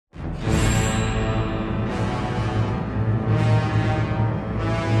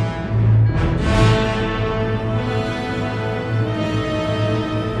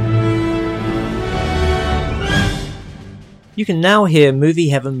You can now hear Movie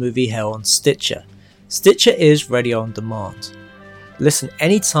Heaven, Movie Hell on Stitcher. Stitcher is radio on demand. Listen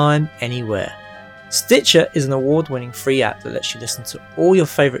anytime, anywhere. Stitcher is an award-winning free app that lets you listen to all your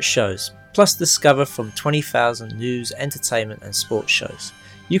favourite shows, plus discover from 20,000 news, entertainment and sports shows.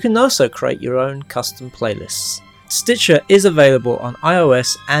 You can also create your own custom playlists. Stitcher is available on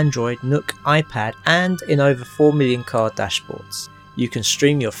iOS, Android, Nook, iPad and in over 4 million car dashboards. You can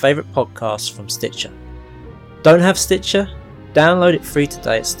stream your favourite podcasts from Stitcher. Don't have Stitcher? Download it free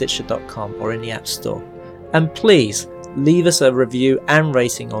today at Stitcher.com or in the App Store. And please leave us a review and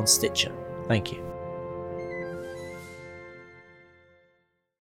rating on Stitcher. Thank you.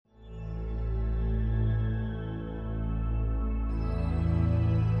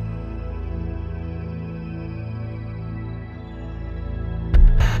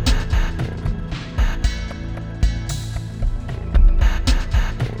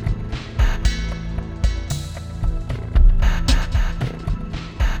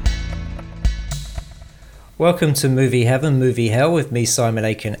 Welcome to Movie Heaven, Movie Hell with me, Simon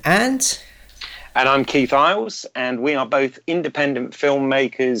Aiken, and I'm Keith Isles, and we are both independent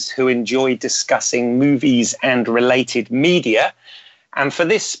filmmakers who enjoy discussing movies and related media. And for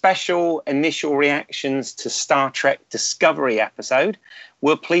this special initial reactions to Star Trek Discovery episode,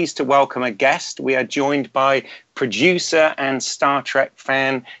 we're pleased to welcome a guest. We are joined by producer and Star Trek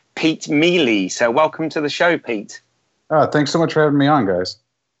fan Pete Mealy. So welcome to the show, Pete. Thanks so much for having me on, guys.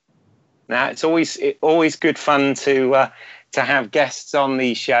 Now, it's always good fun to have guests on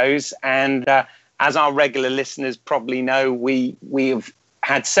these shows, and as our regular listeners probably know, we have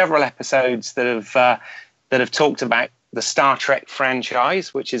had several episodes that have talked about the Star Trek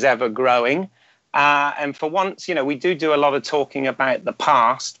franchise, which is ever growing. And for once, we do a lot of talking about the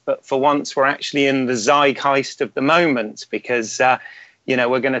past, but for once we're actually in the zeitgeist of the moment because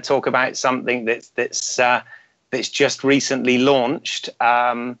we're going to talk about something that's just recently launched.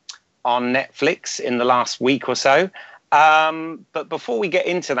 On Netflix in the last week or so. But before we get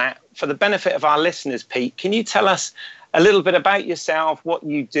into that, for the benefit of our listeners, Pete, can you tell us a little bit about yourself, what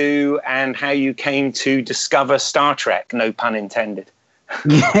you do, and how you came to discover Star Trek, no pun intended?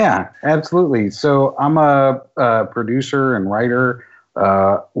 Yeah, absolutely. So I'm a producer and writer,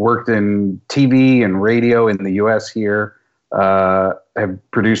 worked in TV and radio in the U.S. here.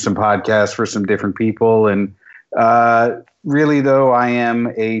 Have produced some podcasts for some different people, and really, though, I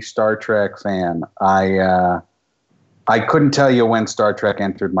am a Star Trek fan. I couldn't tell you when Star Trek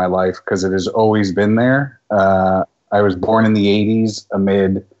entered my life because it has always been there. I was born in the 80s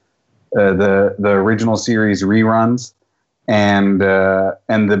amid the original series reruns, and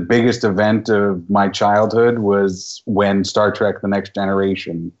the biggest event of my childhood was when Star Trek: The Next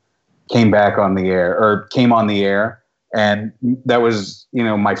Generation came on the air. And that was,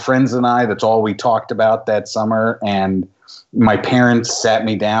 my friends and I, that's all we talked about that summer. And my parents sat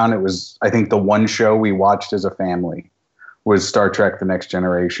me down. It was, I think, the one show we watched as a family was Star Trek: The Next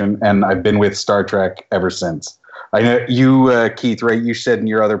Generation. And I've been with Star Trek ever since. I know you, Keith, right? You said in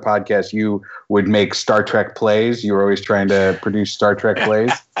your other podcast you would make Star Trek plays. You were always trying to produce Star Trek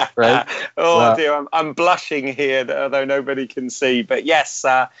plays, right? Dear, I'm blushing here, although nobody can see. But yes,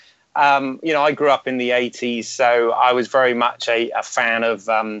 I grew up in the 80s, so I was very much a fan of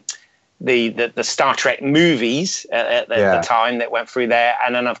the Star Trek movies at the time that went through there.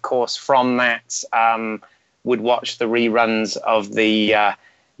 And then, of course, from that, would watch the reruns of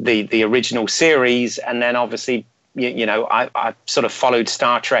the original series. And then, obviously, I sort of followed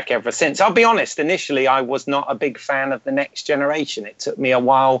Star Trek ever since. I'll be honest, initially, I was not a big fan of The Next Generation. It took me a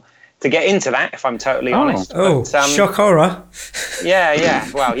while to get into that, if I'm totally honest. But, shock horror. Yeah.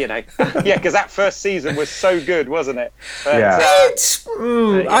 Well, because that first season was so good, wasn't it? But,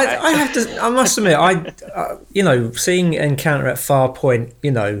 I must admit, seeing Encounter at Farpoint,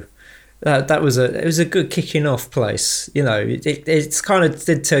 it was a good kicking off place. It's kind of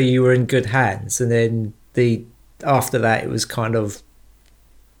did tell you were in good hands, and then after that, it was kind of.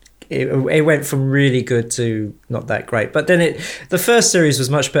 It went from really good to not that great. But then the first series was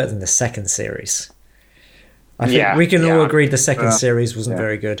much better than the second series. I think we can all agree the second series wasn't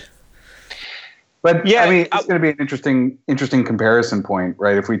very good. But it's going to be an interesting comparison point,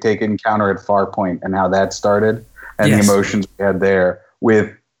 right? If we take Encounter at Farpoint and how that started and the emotions we had there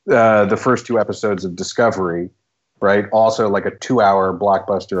with the first two episodes of Discovery, right? Also like a 2-hour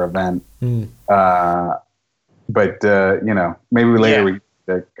blockbuster event. Maybe later we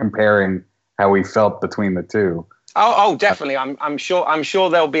comparing how we felt between the two. Oh, definitely. I'm sure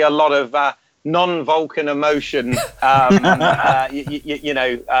there'll be a lot of non-Vulcan emotion,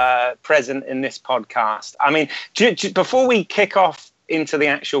 present in this podcast. I mean, before we kick off into the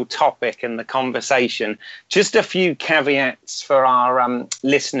actual topic and the conversation, just a few caveats for our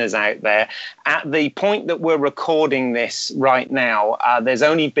listeners out there. At the point that we're recording this right now, there's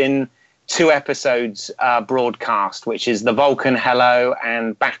only been 2 episodes broadcast, which is The Vulcan Hello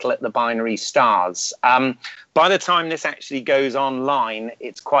and Battle at the Binary Stars. By the time this actually goes online,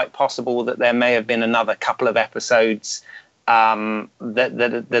 it's quite possible that there may have been another couple of episodes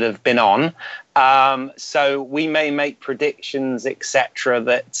that have been on. So we may make predictions, etc.,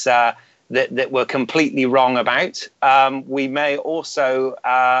 that we're completely wrong about. We may also,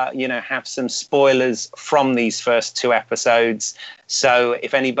 have some spoilers from these first 2 episodes. So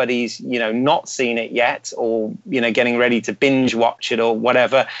if anybody's, not seen it yet, or getting ready to binge watch it or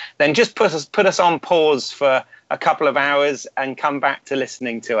whatever, then just put us on pause for a couple of hours and come back to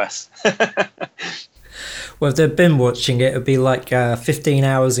listening to us. Well, if they've been watching it, it'd be like 15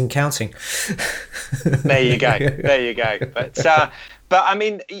 hours and counting. There you go. But I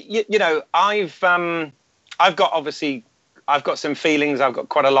mean, I've got some feelings. I've got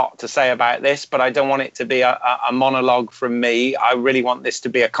quite a lot to say about this, but I don't want it to be a monologue from me. I really want this to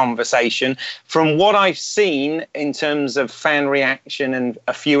be a conversation. From what I've seen in terms of fan reaction and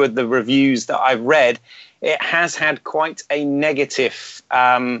a few of the reviews that I've read, it has had quite a negative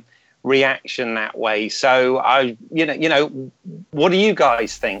reaction that way. So what do you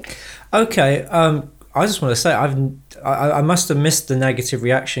guys think? Okay, I just want to say I must have missed the negative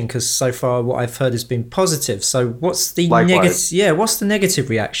reaction, because so far what I've heard has been positive. So what's the negative? Yeah, what's the negative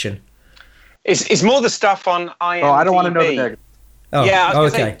reaction? It's more the stuff on IMDb. Oh, I don't want to know the negative. Oh, yeah, I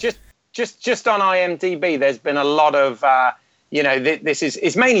was going to say, just on IMDb, there's been a lot of this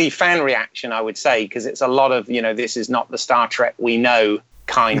is mainly fan reaction, I would say, because it's a lot of this is not the Star Trek we know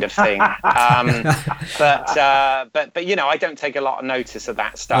kind of thing. But I don't take a lot of notice of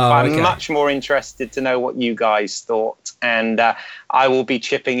that stuff. I'm much more interested to know what you guys thought, and I will be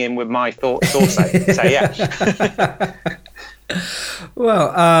chipping in with my thoughts also. So yeah.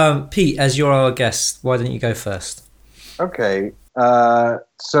 Well, Pete, as you're our guest, why don't you go first? Okay.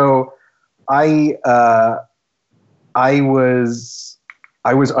 So I was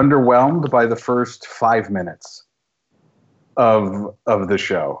underwhelmed by the first 5 minutes of the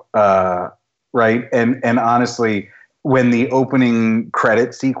show, right? And honestly, when the opening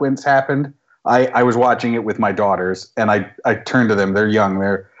credit sequence happened, I was watching it with my daughters, and I turned to them. They're young,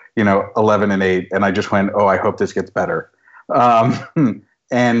 they're 11 and 8, and I just went, "Oh, I hope this gets better." And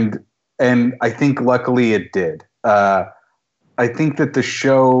I think luckily it did. I think that the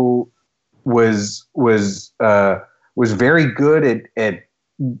show was very good at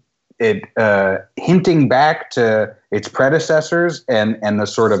hinting back to its predecessors and the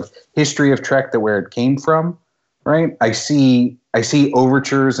sort of history of Trek, where it came from, right? I see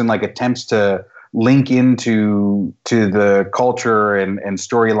overtures and like attempts to link into the culture and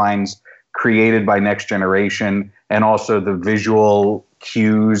storylines created by Next Generation, and also the visual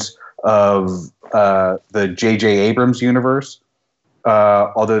cues of the J.J. Abrams universe.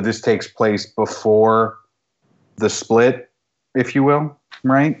 Although this takes place before the split, if you will,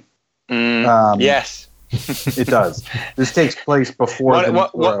 right? Yes, it does. This takes place before.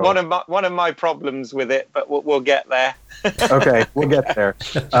 One of my problems with it, but we'll get there. Okay, we'll get there.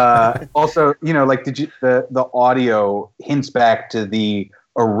 Also, the audio hints back to the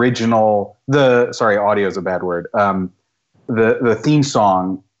original. Audio is a bad word. The theme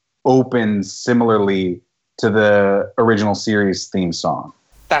song opens similarly to the original series theme song.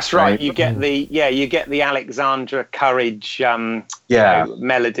 That's right. You get the Alexandra Courage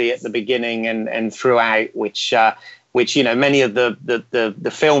melody at the beginning and throughout, which many of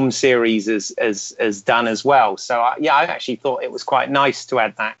the film series has done as well. So I actually thought it was quite nice to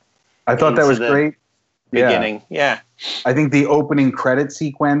add that. I thought that was great. Beginning, yeah. I think the opening credit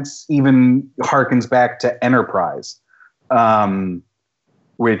sequence even harkens back to Enterprise,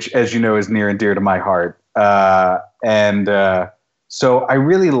 which, as you know, is near and dear to my heart. So I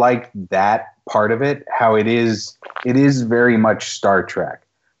really liked that part of it, how it is very much Star Trek.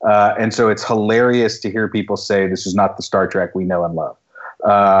 And so it's hilarious to hear people say this is not the Star Trek we know and love.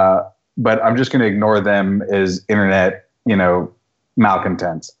 But I'm just going to ignore them as internet,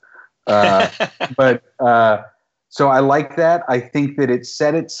 malcontents. So I like that. I think that it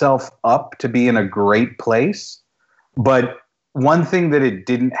set itself up to be in a great place. But one thing that it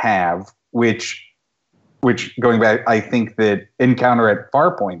didn't have, which going back, I think that Encounter at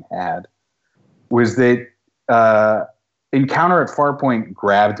Farpoint had, was that Encounter at Farpoint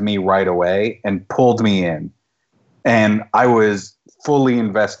grabbed me right away and pulled me in. And I was fully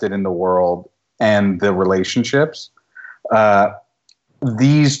invested in the world and the relationships.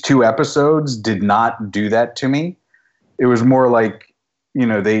 These 2 episodes did not do that to me. It was more like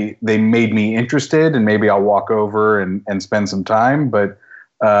they made me interested, and maybe I'll walk over and spend some time, but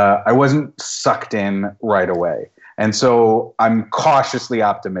I wasn't sucked in right away. And so I'm cautiously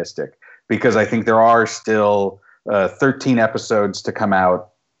optimistic because I think there are still 13 episodes to come out.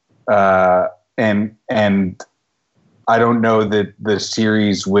 And I don't know that the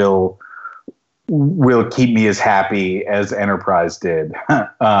series will keep me as happy as Enterprise did.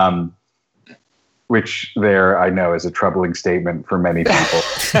 Which I know is a troubling statement for many people.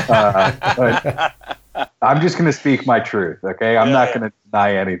 But I'm just going to speak my truth, okay? I'm not going to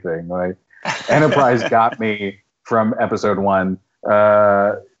deny anything. Like, Enterprise got me from episode 1.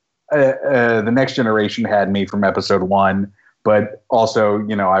 The Next Generation had me from episode 1, but also,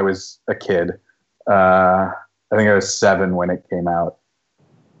 I was a kid. I think I was 7 when it came out,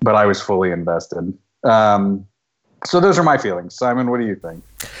 but I was fully invested. So those are my feelings. Simon, what do you think?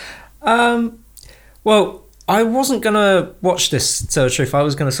 Well, I wasn't going to watch this, to tell the truth. I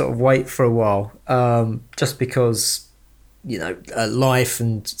was going to sort of wait for a while, just because, life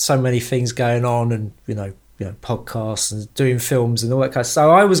and so many things going on, and, podcasts and doing films and all that kind of stuff.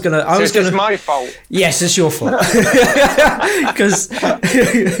 So I was going to... It's my fault. Yes, it's your fault. Because, I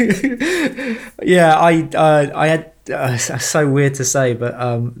had... it's so weird to say, but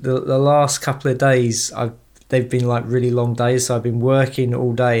the last couple of days, they've been like really long days, so I've been working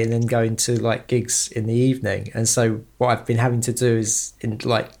all day and then going to like gigs in the evening, and so what I've been having to do is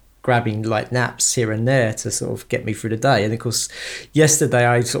grabbing like naps here and there to sort of get me through the day. And of course yesterday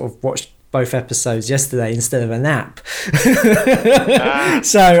I sort of watched both episodes yesterday instead of a nap.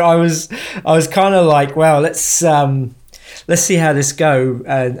 So I was kind of like, well, let's see how this go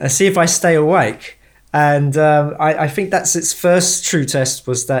and see if I stay awake. And I think that's its first true test,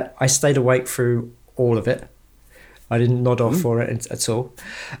 was that I stayed awake through all of it. I didn't nod off for it at all.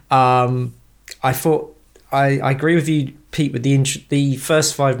 I thought I agree with you, Pete, with the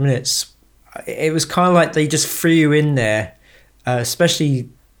first 5 minutes. It was kind of like they just threw you in there, especially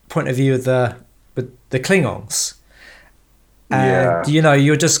point of view of the Klingons. And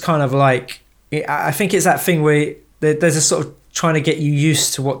you're just kind of like, I think it's that thing where there's a sort of trying to get you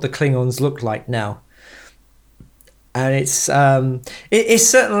used to what the Klingons look like now. And it's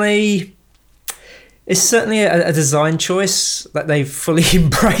certainly a design choice that they've fully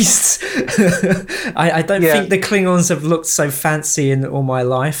embraced. I don't think the Klingons have looked so fancy in all my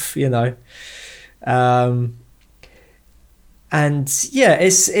life, and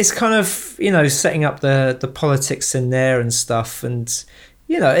it's kind of setting up the politics in there and stuff, and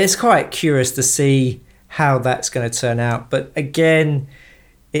it's quite curious to see how that's going to turn out. But again,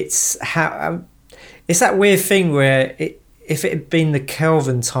 it's that weird thing where if it had been the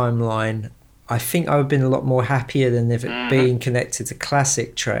Kelvin timeline, I think I would have been a lot more happier than if it being connected to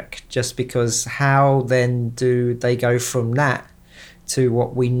classic Trek, just because how then do they go from that to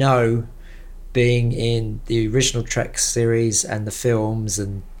what we know being in the original Trek series and the films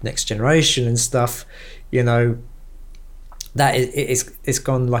and Next Generation and stuff, that it's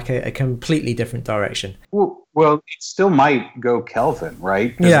gone like a completely different direction. Well, it still might go Kelvin,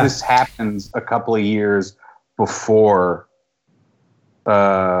 right? Because this happens a couple of years before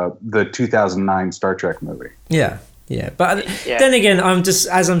the 2009 Star Trek movie. Yeah. But then again, I'm just,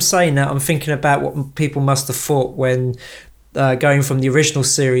 as I'm saying that, I'm thinking about what people must have thought when going from the original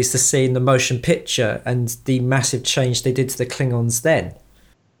series to seeing the motion picture and the massive change they did to the Klingons then.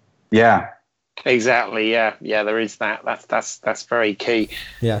 Yeah. Exactly. Yeah. There is that. That's very key.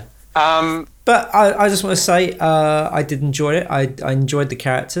 Yeah. But I just want to say I did enjoy it. I enjoyed the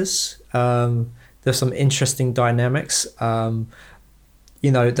characters. There's some interesting dynamics. The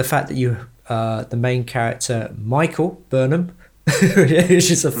fact that the main character, Michael Burnham, which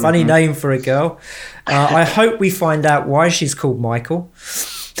is a funny name for a girl. I hope we find out why she's called Michael.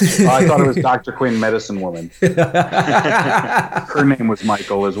 I thought it was Dr. Quinn, Medicine Woman. Her name was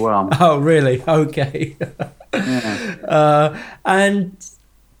Michael as well. Oh, really? Okay. It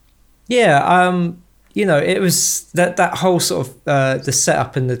was that whole sort of the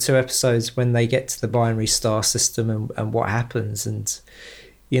setup in the 2 episodes when they get to the binary star system and what happens, and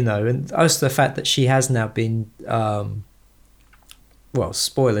and also the fact that she has now been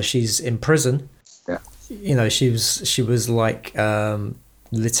spoiler, she's in prison. Yeah. She was like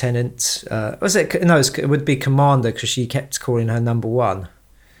lieutenant. Was it? No, it would be commander, because she kept calling her number 1.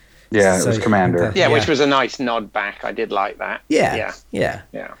 Yeah, it was commander. Which was a nice nod back. I did like that. Yeah.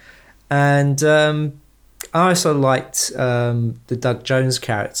 And I also liked the Doug Jones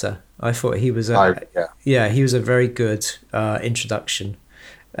character. I thought he was he was a very good introduction,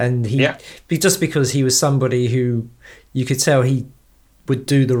 and just because he was somebody who you could tell he would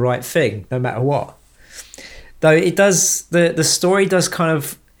do the right thing no matter what. Though it does, the story does kind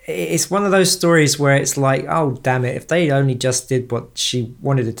of, it's one of those stories where it's like, oh damn it, if they only just did what she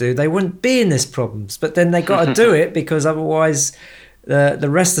wanted to do, they wouldn't be in this problems. But then they got to do it because otherwise the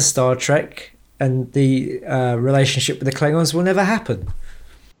rest of Star Trek and the relationship with the Klingons will never happen.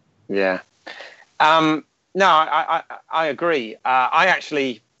 Yeah. No, I agree. I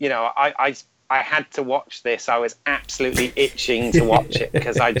actually, I had to watch this. I was absolutely itching to watch it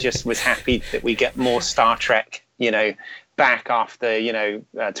because I just was happy that we get more Star Trek, back after,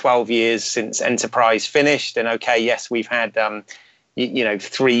 12 years since Enterprise finished. And okay, yes, we've had,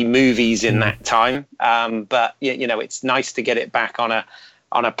 3 movies in that time. But, it's nice to get it back on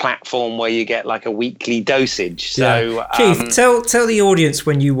a platform where you get like a weekly dosage. So, Keith, tell the audience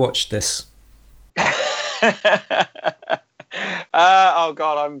when you watched this. Oh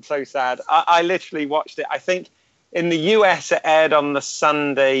God, I'm so sad. I literally watched it. I think in the US it aired on the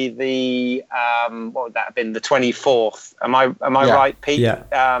Sunday, the what would that have been, the 24th? Am I right, Pete? Yeah.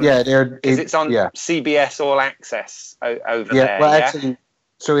 It aired because it's on CBS All Access over there. Well, actually,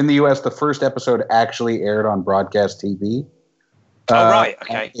 so in the US, the first episode actually aired on broadcast TV. Right.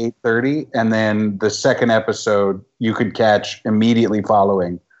 Okay. At 8:30, and then the second episode you could catch immediately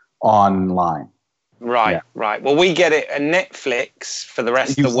following online. Right. Well, we get it on Netflix for the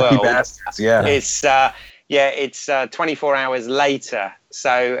rest of the world. It's 24 hours later.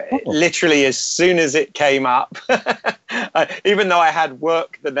 So literally as soon as it came up, even though I had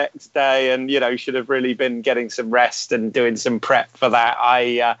work the next day and, should have really been getting some rest and doing some prep for that,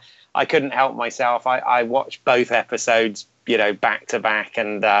 I couldn't help myself. I watched both episodes, back to back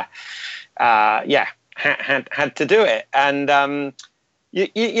and, had to do it. And,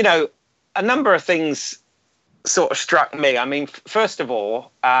 a number of things sort of struck me. I mean, first of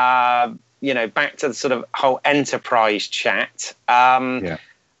all, back to the sort of whole Enterprise chat. I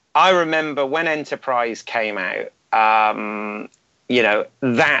remember when Enterprise came out,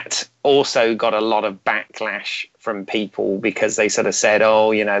 that also got a lot of backlash from people because they sort of said,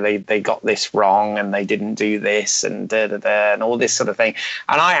 they got this wrong and they didn't do this and and all this sort of thing.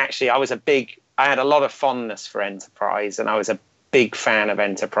 And I had a lot of fondness for Enterprise, and I was a big fan of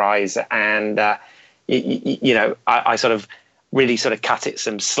Enterprise, and I sort of really sort of cut it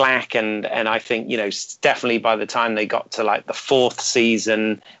some slack, and I think definitely by the time they got to like the 4th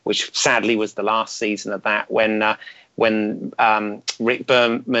season, which sadly was the last season of that, when Rick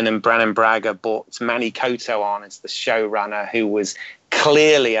Berman and Brannon Braga brought Manny Coto on as the showrunner, who was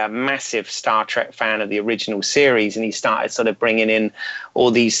clearly a massive Star Trek fan of the original series, and he started sort of bringing in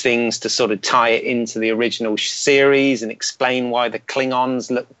all these things to sort of tie it into the original series and explain why the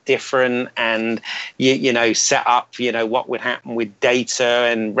Klingons look different, and set up what would happen with Data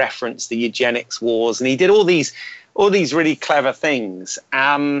and reference the eugenics wars, and he did all these really clever things.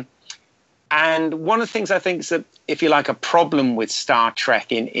 And one of the things I think is that, if you like, a problem with Star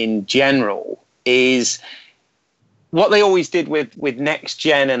Trek in general is what they always did with Next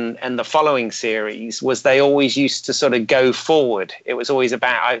Gen and the following series was they always used to sort of go forward. It was always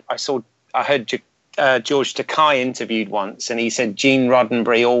about, I heard George Takei interviewed once, and he said Gene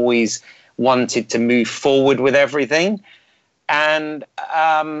Roddenberry always wanted to move forward with everything. And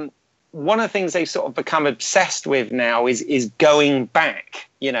one of the things they've sort of become obsessed with now is going back.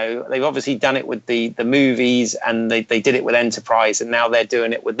 They've obviously done it with the movies, and they did it with Enterprise, and now they're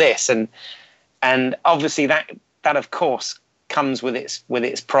doing it with this. And obviously that of course comes with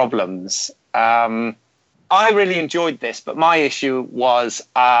its problems. I really enjoyed this, but my issue was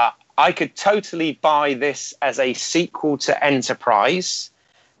I could totally buy this as a sequel to Enterprise,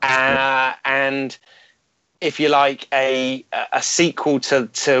 and if you like, a sequel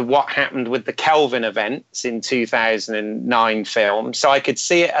to what happened with the Kelvin events in 2009 film. So I could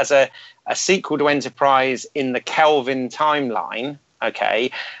see it as a sequel to Enterprise in the Kelvin timeline.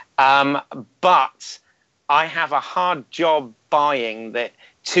 Okay. But I have a hard job buying that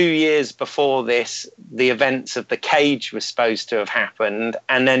 2 years before this, the events of The Cage were supposed to have happened.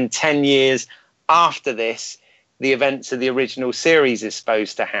 And then 10 years after this, the events of the original series is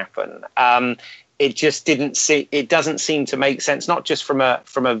supposed to happen. It just doesn't seem to make sense, not just from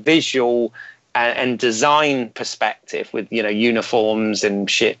a visual and design perspective with, uniforms and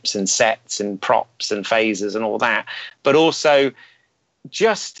ships and sets and props and phasers and all that, but also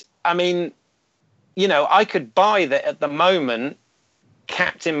just, I could buy that at the moment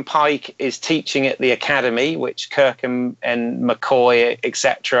Captain Pike is teaching at the academy, which Kirk and McCoy,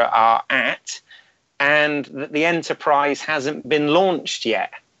 etc., are at, and that the Enterprise hasn't been launched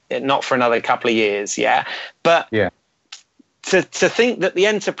yet, not for another couple of years, But to think that the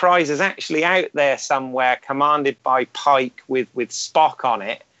Enterprise is actually out there somewhere, commanded by Pike with Spock on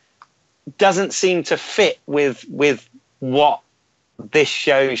it, doesn't seem to fit with what this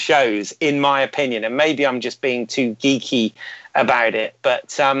show shows, in my opinion. And maybe I'm just being too geeky about it,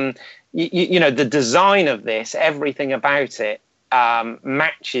 but you know, the design of this, everything about it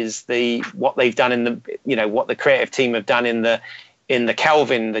matches what they've done in the, you know, what the creative team have done in the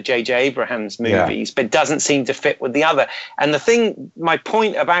Kelvin, the J.J. Abrams movies, but doesn't seem to fit with the other. And my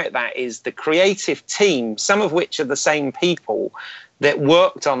point about that is the creative team, some of which are the same people that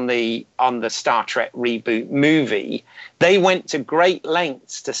worked on the Star Trek reboot movie, they went to great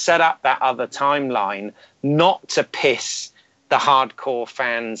lengths to set up that other timeline, not to piss the hardcore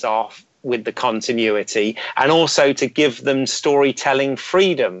fans off with the continuity, and also to give them storytelling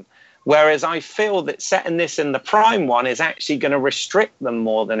freedom. Whereas I feel that setting this in the Prime one is actually going to restrict them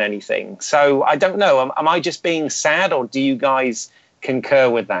more than anything. So I don't know. Am I just being sad, or do you guys concur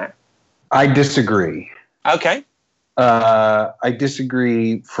with that? I disagree. Okay. I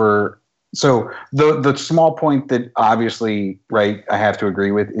disagree so the small point that obviously, right, I have to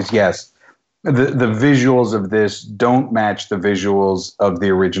agree with is, yes, the visuals of this don't match the visuals of the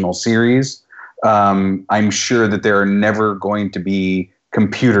original series. I'm sure that there are never going to be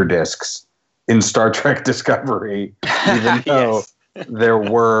computer discs in Star Trek Discovery, even though there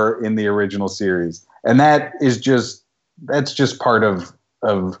were in the original series. And that's just part of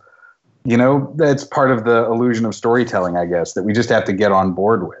you know, that's part of the illusion of storytelling, I guess, that we just have to get on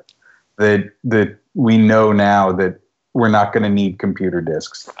board with. That we know now that we're not going to need computer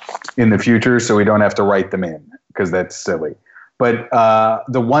discs in the future, so we don't have to write them in, because that's silly. But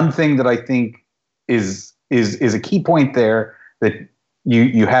the one thing that I think is a key point there that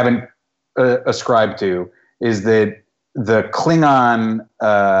you haven't ascribed to is that the Klingon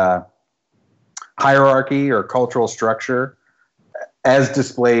hierarchy or cultural structure, as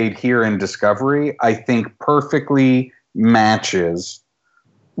displayed here in Discovery, I think perfectly matches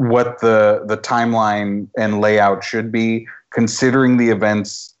what the timeline and layout should be, considering the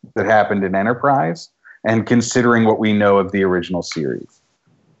events that happened in Enterprise and considering what we know of the original series.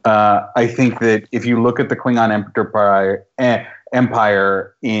 I think that if you look at the Klingon Empire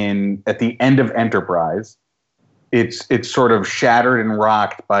at the end of Enterprise, it's sort of shattered and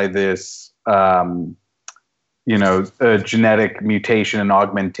rocked by this genetic mutation and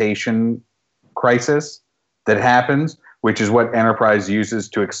augmentation crisis that happens, which is what Enterprise uses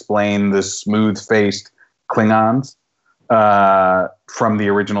to explain the smooth-faced Klingons from the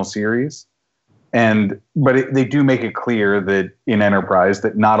original series. But they do make it clear that in Enterprise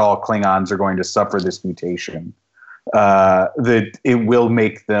that not all Klingons are going to suffer this mutation. That it will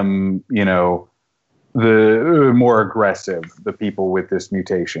make them, the more aggressive, the people with this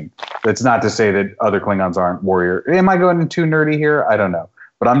mutation. That's not to say that other Klingons aren't warrior. Am I going too nerdy here? I don't know,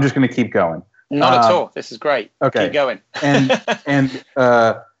 but I'm just going to keep going. Not at all. This is great. Okay, keep going.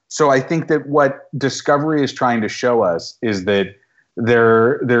 So I think that what Discovery is trying to show us is that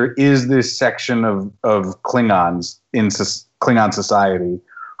there is this section of Klingons in Klingon society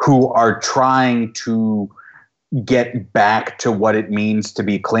who are trying to get back to what it means to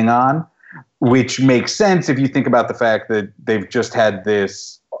be Klingon, which makes sense if you think about the fact that they've just had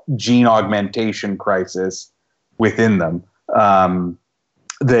this gene augmentation crisis within them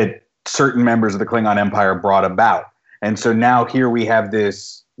that certain members of the Klingon Empire brought about. And so now here we have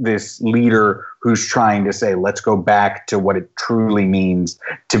this leader who's trying to say, let's go back to what it truly means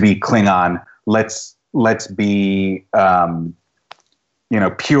to be Klingon. Let's be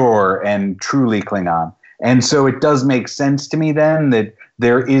pure and truly Klingon. And so it does make sense to me then that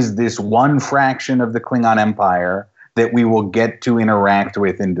there is this one fraction of the Klingon Empire that we will get to interact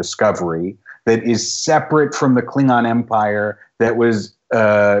with in Discovery that is separate from the Klingon Empire that was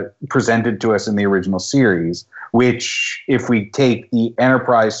presented to us in the original series, which, if we take the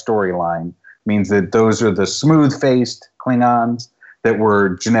Enterprise storyline, means that those are the smooth-faced Klingons that were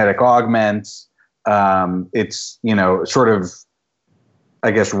genetic augments. It's, sort of,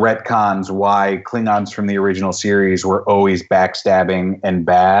 I guess, retcons why Klingons from the original series were always backstabbing and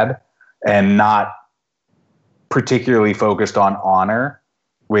bad and not particularly focused on honor,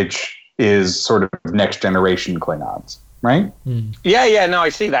 which is sort of next generation Klingons, right? Mm. Yeah, no, I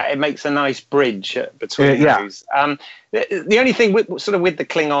see that. It makes a nice bridge between those. The only thing with the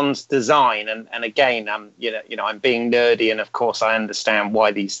Klingons' design, and again, I'm being nerdy, and of course I understand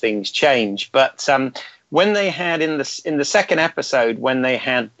why these things change, but when they had in the second episode, when they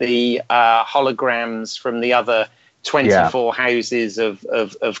had the holograms from the other 24 houses of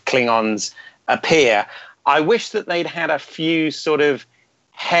Klingons appear, I wish that they'd had a few sort of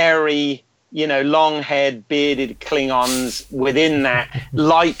hairy long-haired, bearded Klingons within that,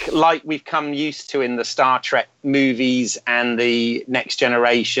 like we've come used to in the Star Trek movies and the Next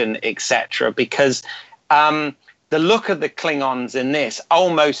Generation, etc. Because the look of the Klingons in this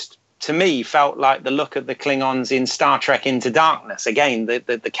almost, to me, felt like the look of the Klingons in Star Trek Into Darkness. Again,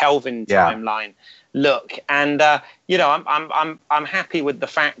 the Kelvin timeline look, and I'm happy with the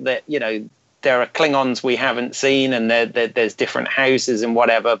fact that there are Klingons we haven't seen, and there's different houses and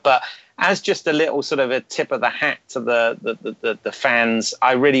whatever, but as just a little sort of a tip of the hat to the fans,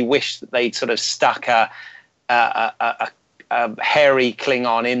 I really wish that they'd sort of stuck a hairy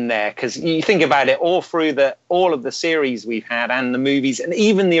Klingon in there, because you think about it, all of the series we've had and the movies and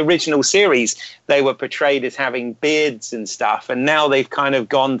even the original series, they were portrayed as having beards and stuff, and now they've kind of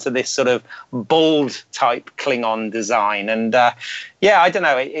gone to this sort of bald type Klingon design, and I don't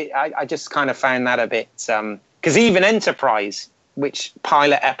know, I just kind of found that a bit because even Enterprise, which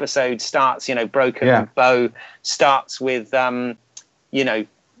pilot episode starts, Broken Bow starts with,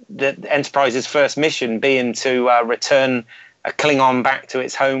 the Enterprise's first mission being to return a Klingon back to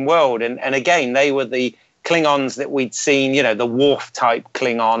its home world. And again, they were the Klingons that we'd seen, the Worf type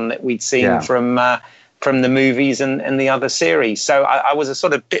Klingon that we'd seen from the movies and the other series. So I was a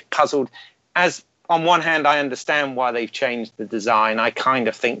sort of bit puzzled. As on one hand, I understand why they've changed the design. I kind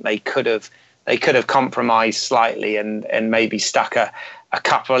of think they could have compromised slightly and maybe stuck a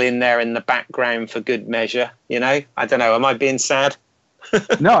couple in there in the background for good measure. I don't know. Am I being sad?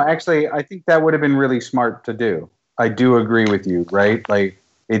 No, actually, I think that would have been really smart to do. I do agree with you, right? Like,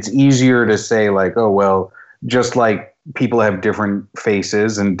 it's easier to say like, oh, well, just like people have different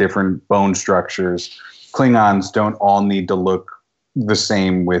faces and different bone structures, Klingons don't all need to look the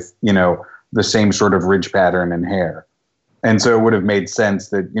same with, the same sort of ridge pattern and hair. And so it would have made sense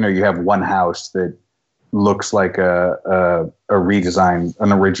that, you have one house that looks like a redesign,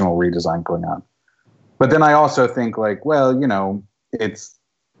 an original redesign Klingon. But then I also think like, well, it's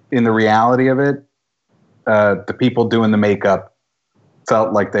in the reality of it, the people doing the makeup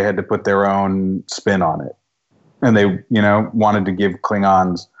felt like they had to put their own spin on it. And they, wanted to give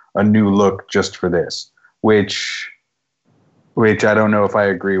Klingons a new look just for this, which I don't know if I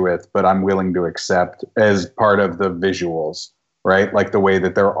agree with, but I'm willing to accept as part of the visuals, right? Like the way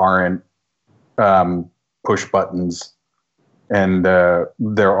that there aren't push buttons and there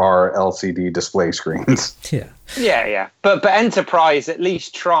are LCD display screens. Yeah. But Enterprise at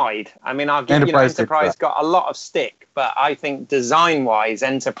least tried. I mean, I'll give Enterprise got a lot of stick, but I think design-wise,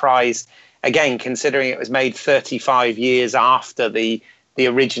 Enterprise, again, considering it was made 35 years after the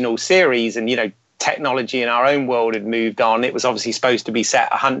original series, and technology in our own world had moved on. It was obviously supposed to be set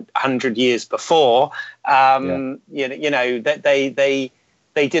 100 years before. That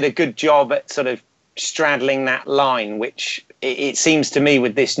they did a good job at sort of straddling that line, which it seems to me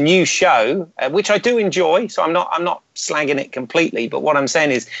with this new show, which I do enjoy. So I'm not slagging it completely, but what I'm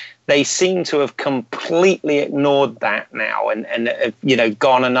saying is they seem to have completely ignored that now and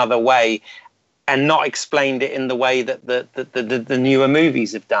gone another way and not explained it in the way that the newer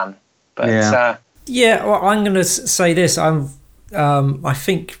movies have done. But well, I'm going to say this. I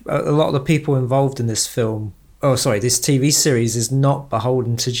think a lot of the people involved in this this TV series is not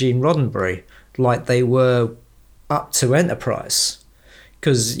beholden to Gene Roddenberry like they were up to Enterprise,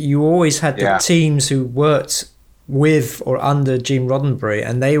 because you always had the teams who worked with or under Gene Roddenberry,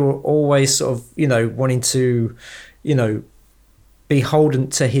 and they were always sort of wanting to beholden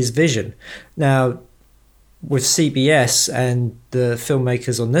to his vision. Now with CBS and the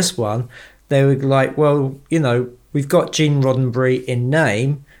filmmakers on this one, they were like, well, we've got Gene Roddenberry in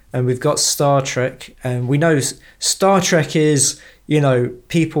name, and we've got Star Trek, and we know Star Trek is,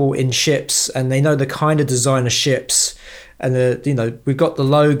 people in ships, and they know the kind of design of ships, and we've got the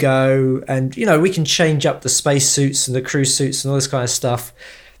logo, and we can change up the space suits and the crew suits and all this kind of stuff.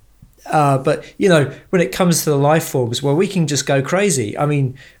 But when it comes to the life forms, well, we can just go crazy. I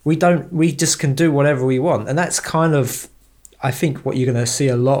mean, we just can do whatever we want, and that's kind of, I think, what you're going to see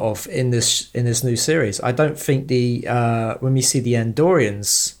a lot of in this new series. I don't think when we see the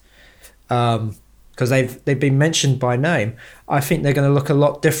Andorians, because they've been mentioned by name, I think they're going to look a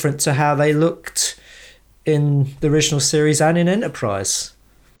lot different to how they looked in the original series and in Enterprise.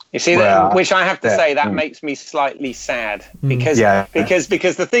 You see, which I have to say that makes me slightly sad, because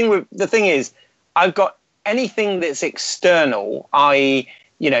the thing is, I've got anything that's external, i.e.,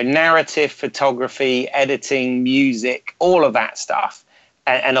 narrative, photography, editing, music, all of that stuff,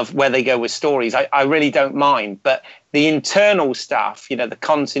 and of where they go with stories, I really don't mind. But the internal stuff, the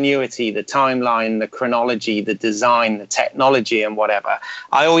continuity, the timeline, the chronology, the design, the technology and whatever,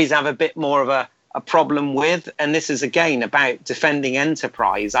 I always have a bit more of a a problem with, and this is again about defending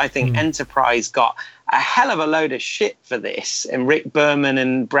Enterprise. I think Enterprise got a hell of a load of shit for this, and Rick Berman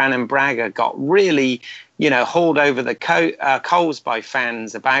and Brannon Braga got really, hauled over the coals by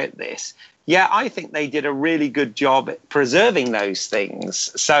fans about this. Yeah, I think they did a really good job at preserving those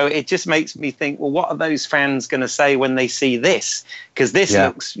things. So it just makes me think, well, what are those fans going to say when they see this? Because this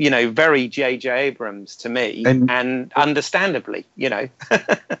looks, very J.J. Abrams to me, and understandably,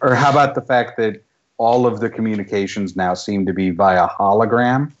 Or how about the fact that all of the communications now seem to be via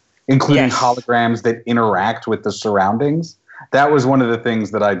hologram, including holograms that interact with the surroundings? That was one of the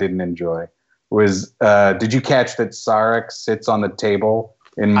things that I didn't enjoy. Did you catch that Sarek sits on the table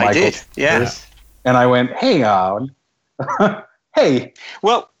in Michael's? I did, yes. And I went, hang on. Hey.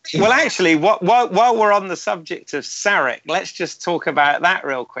 Well, actually, while we're on the subject of Sarek, let's just talk about that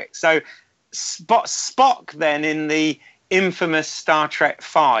real quick. So Spock then in the infamous Star Trek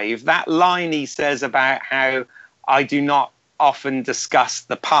V, that line he says about how I do not often discuss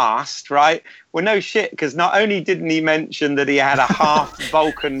the past, right? Well, no shit, because not only didn't he mention that he had a half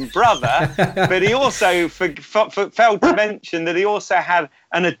Vulcan brother, but he also failed to mention that he also had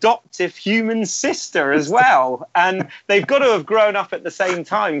an adoptive human sister as well. And they've got to have grown up at the same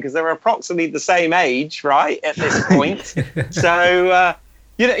time because they're approximately the same age, right, at this point. So,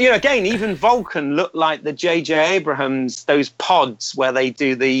 again, even Vulcan looked like the J.J. Abrams, those pods where they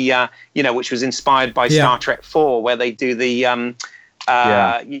do the, which was inspired by Star Trek 4, where they do the,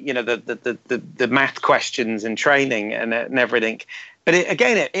 the math questions and training and everything. But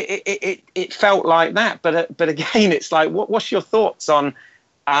it felt like that. But again, it's like, what's your thoughts on?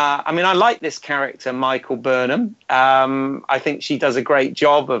 I like this character, Michael Burnham. I think she does a great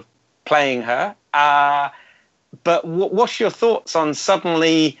job of playing her. But what's your thoughts on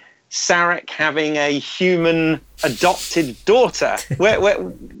suddenly Sarek having a human adopted daughter? Where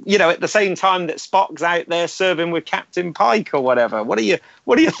at the same time that Spock's out there serving with Captain Pike or whatever. What are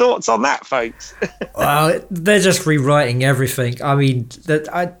your thoughts on that, folks? Well, they're just rewriting everything. I mean,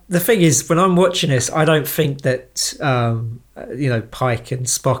 the thing is, when I'm watching this, I don't think that Pike and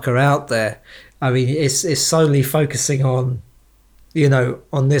Spock are out there. I mean, it's solely focusing on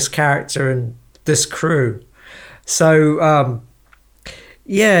on this character and this crew. So,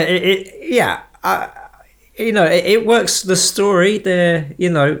 it works the story. They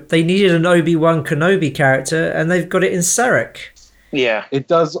needed an Obi-Wan Kenobi character, and they've got it in Sarek. Yeah, it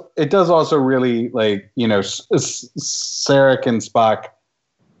does. It does also really Sarek and Spock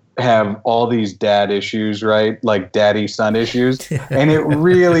have all these dad issues, right? Like daddy-son issues, and it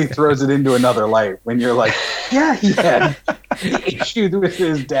really throws it into another light when you're like, yeah, he had issues with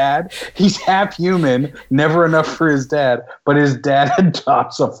his dad. He's half human, never enough for his dad, but his dad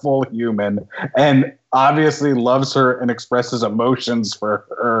adopts a full human and obviously loves her and expresses emotions for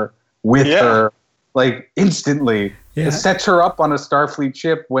her with her, like instantly. Yeah. It sets her up on a Starfleet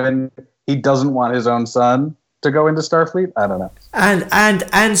ship when he doesn't want his own son to go into Starfleet. I don't know.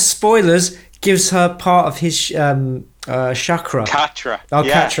 And spoilers, gives her part of his chakra. Katra. Oh,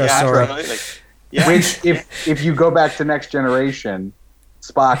 Katra, sorry. Absolutely. Yeah. Which, if you go back to Next Generation,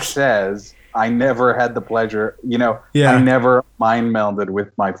 Spock says, I never had the pleasure, I never mind melded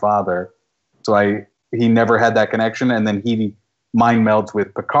with my father. So he never had that connection. And then he mind melds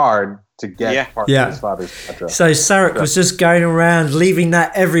with Picard to get part of his father's Katra. So Sarek was just going around leaving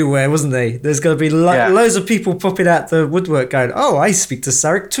that everywhere, wasn't he? There's going to be loads of people popping out the woodwork going, oh, I speak to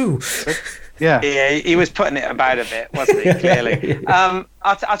Sarek too. Yeah, he was putting it about a bit, wasn't he? Clearly.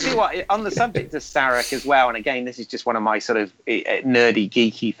 I'll tell you what, on the subject of Sarek as well, and again, this is just one of my sort of nerdy,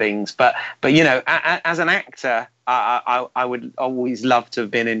 geeky things, but as an actor, I would always love to have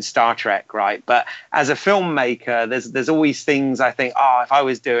been in Star Trek, right? But as a filmmaker, there's always things I think, if I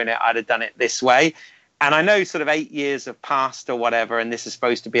was doing it, I'd have done it this way. And I know sort of 8 years have passed or whatever, and this is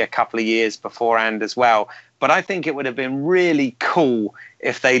supposed to be a couple of years beforehand as well. But I think it would have been really cool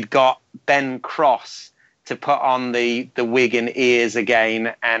if they'd got Ben Cross to put on the wig and ears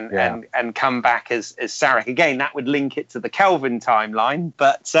again and come back as Sarek. Again, that would link it to the Kelvin timeline.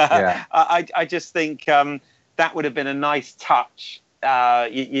 But I just think that would have been a nice touch,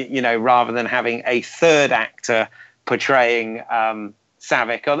 rather than having a third actor portraying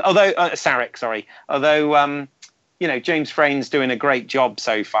Sarek. Although James Frain's doing a great job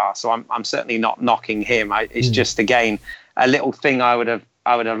so far, so I'm certainly not knocking him. It's just, again, a little thing I would have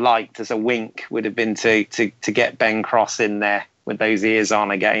liked as a wink would have been to get Ben Cross in there with those ears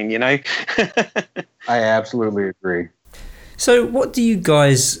on again. I absolutely agree. So what do you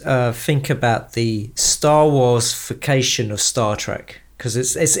guys think about the Star Wars-fication of Star Trek?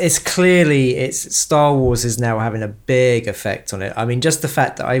 because it's clearly Star Wars is now having a big effect on it. I mean, just the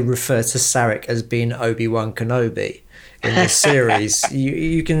fact that I refer to Sarek as being Obi-Wan Kenobi in this series,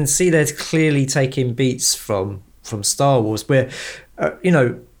 you can see they're clearly taking beats from Star Wars, where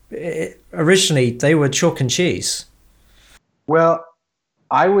originally they were chalk and cheese. Well,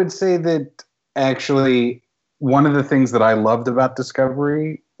 I would say that actually one of the things that I loved about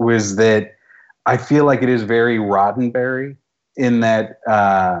Discovery was that I feel like it is very Roddenberry in that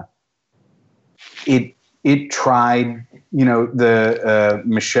it tried, the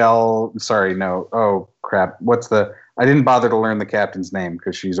Michelle. Sorry, no. Oh crap! I didn't bother to learn the captain's name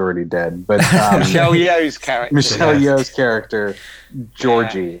because she's already dead. But Michelle Yeoh's character. Michelle Yeoh's character,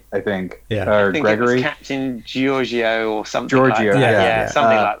 Georgie, I think. Yeah. Or I think Gregory. It was Captain Giorgio or something Giorgio, like that. yeah.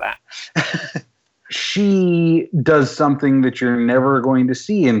 Something like that. She does something that you're never going to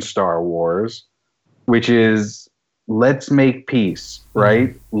see in Star Wars, which is let's make peace,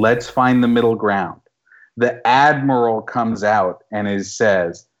 right? Mm-hmm. Let's find the middle ground. The Admiral comes out and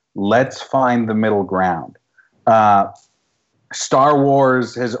says, let's find the middle ground. Star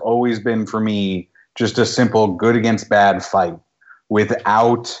Wars has always been for me just a simple good against bad fight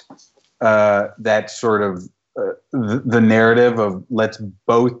without that sort of the narrative of let's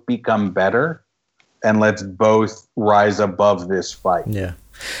both become better and let's both rise above this fight. Yeah.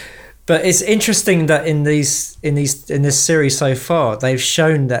 But it's interesting that in this series so far, they've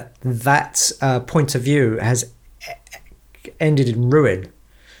shown that point of view has ended in ruin,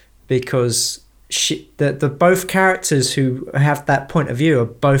 because the both characters who have that point of view are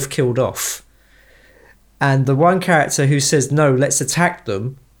both killed off, and the one character who says no, let's attack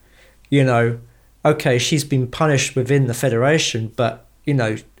them, okay, she's been punished within the Federation, but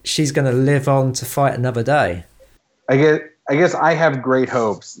she's going to live on to fight another day. I guess I have great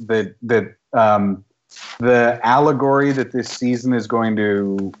hopes that the allegory that this season is going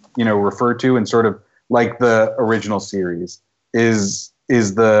to, refer to, and sort of like the original series, is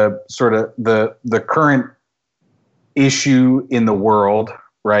the sort of the current issue in the world,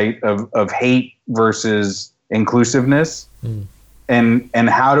 right? Of hate versus inclusiveness, and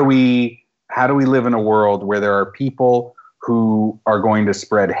how do we live in a world where there are people who are going to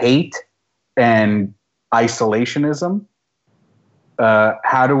spread hate and isolationism?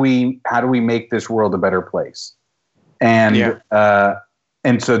 How do we make this world a better place? And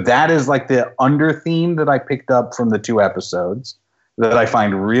so that is like the under theme that I picked up from the 2 episodes that I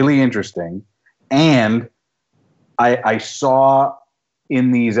find really interesting. And I saw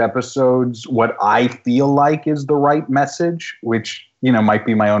in these episodes what I feel like is the right message, which, might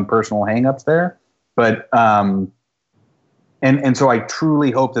be my own personal hangups there. But, and so I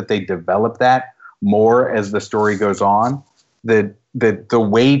truly hope that they develop that more as the story goes on, that the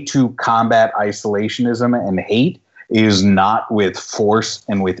way to combat isolationism and hate is not with force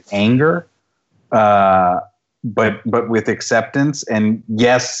and with anger, but with acceptance. And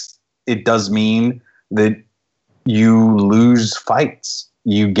yes, it does mean that you lose fights,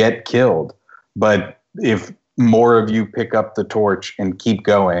 you get killed. But if more of you pick up the torch and keep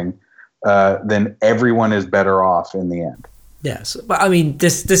going, then everyone is better off in the end. Yes, but I mean,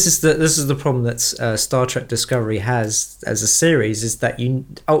 this is the problem that Star Trek Discovery has as a series, is that you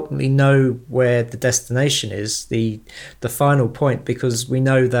ultimately know where the destination is, the final point, because we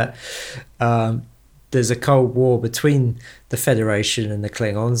know that there's a Cold War between the Federation and the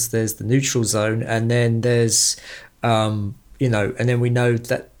Klingons. There's the neutral zone, and then there's and then we know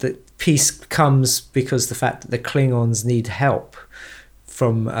that the peace comes because the fact that the Klingons need help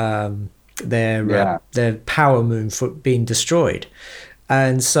from their power moon for being destroyed.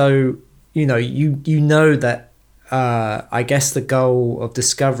 And so you know that I guess the goal of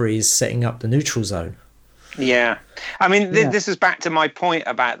Discovery is setting up the neutral zone. Yeah, I mean, this is back to my point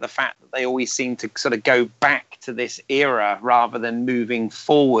about the fact that they always seem to sort of go back to this era rather than moving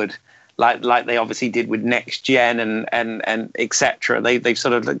forward, like they obviously did with Next Gen and etc. They've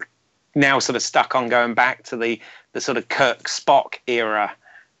sort of now sort of stuck on going back to the sort of Kirk Spock era,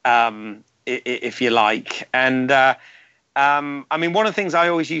 if you like. And I mean, one of the things I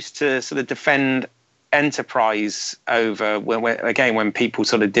always used to sort of defend Enterprise over when people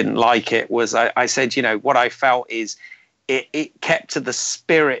sort of didn't like it was I said, what I felt is it kept to the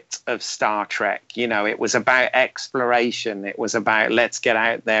spirit of Star Trek. It was about exploration. It was about let's get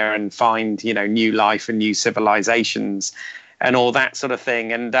out there and find, new life and new civilizations and all that sort of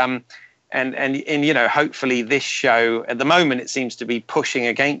thing. And hopefully this show at the moment, it seems to be pushing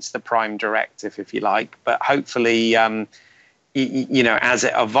against the Prime Directive, if you like, but hopefully, as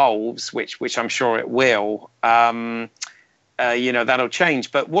it evolves, which I'm sure it will, that'll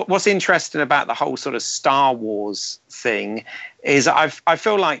change. But what's interesting about the whole sort of Star Wars thing is I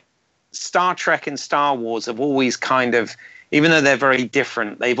feel like Star Trek and Star Wars have always kind of, even though they're very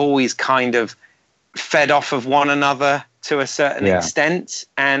different, they've always kind of fed off of one another to a certain extent.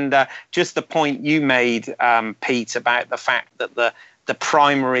 And just the point you made, Pete, about the fact that the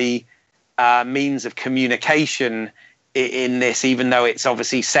primary means of communication in this, even though it's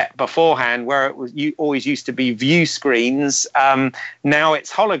obviously set beforehand, where it was always used to be view screens, now it's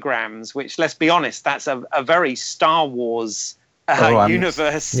holograms, which, let's be honest, that's a very Star Wars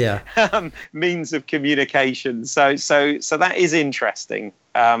universe means of communication. So that is interesting.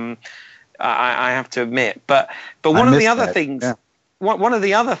 I have to admit, but one of the other things, one of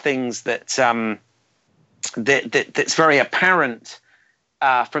the other things that's very apparent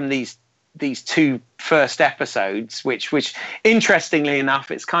from these two first episodes, which interestingly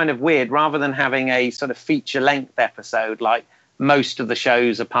enough, it's kind of weird, rather than having a sort of feature length episode like most of the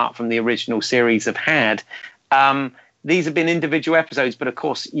shows apart from the original series have had, these have been individual episodes, but of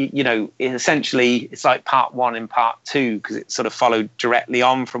course, essentially it's like part one and part two because it sort of followed directly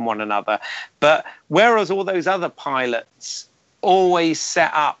on from one another. But whereas all those other pilots always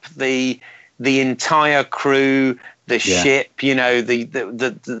set up the entire crew, the ship, the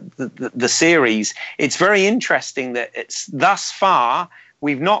series, it's very interesting that it's thus far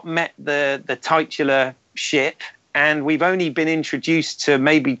we've not met the titular ship, and we've only been introduced to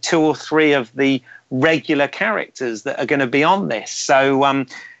maybe 2 or 3 of the regular characters that are going to be on this. So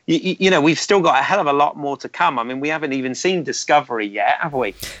we've still got a hell of a lot more to come. I mean, we haven't even seen Discovery yet, have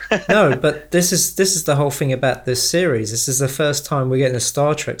we? No, but this is the whole thing about this series. This is the first time we're getting a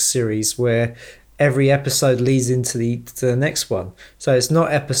Star Trek series where every episode leads into the next one. So it's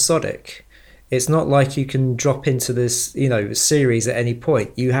not episodic. It's not like you can drop into this, series at any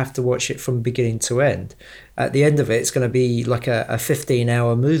point. You have to watch it from beginning to end. At the end of it, it's going to be like a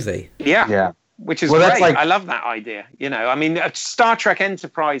 15-hour movie. Yeah. Which is great. I love that idea. I mean, Star Trek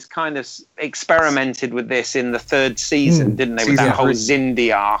Enterprise kind of experimented with this in the 3rd season, didn't they? With that whole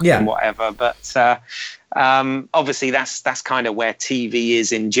Xindi arc and whatever. But obviously, that's kind of where TV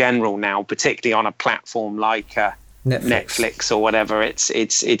is in general now, particularly on a platform like Netflix or whatever.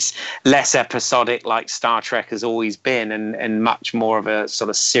 It's less episodic, like Star Trek has always been, and much more of a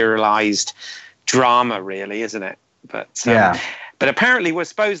sort of serialized drama, really, isn't it? But But apparently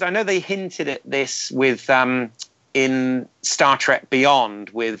I know they hinted at this with in Star Trek Beyond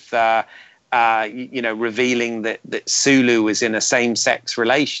with revealing that Sulu was in a same-sex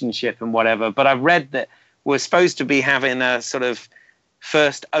relationship and whatever. But I've read that we're supposed to be having a sort of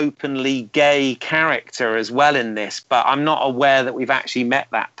first openly gay character as well in this, but I'm not aware that we've actually met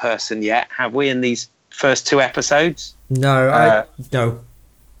that person yet. Have we in these first 2 episodes? No, no.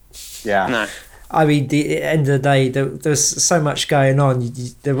 Yeah. No. I mean, the end of the day, there's so much going on.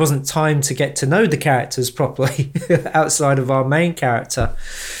 There wasn't time to get to know the characters properly outside of our main character.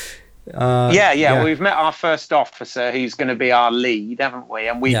 We've met our first officer, who's going to be our lead, haven't we?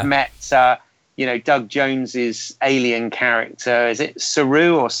 And we've met, Doug Jones's alien character. Is it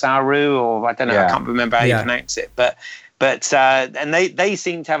Saru, or I don't know. I can't remember how you pronounce it. But and they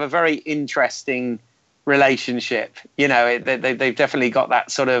seem to have a very interesting relationship. They've definitely got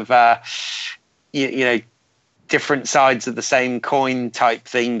that sort of. Different sides of the same coin type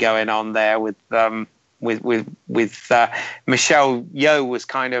thing going on there with Michelle Yeoh was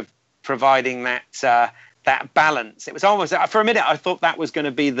kind of providing that balance. It was almost, for a minute I thought that was going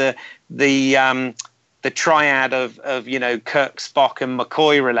to be the triad of Kirk, Spock and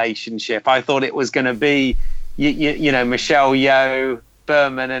McCoy relationship. I thought it was going to be Michelle Yeoh,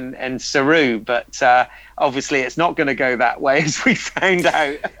 Berman and Saru, but obviously it's not going to go that way, as we found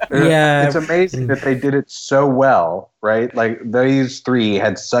out. It's amazing that they did it so well, right? Like, these 3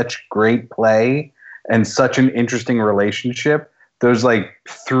 had such great play and such an interesting relationship. There's like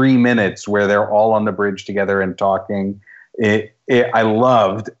 3 minutes where they're all on the bridge together and talking. I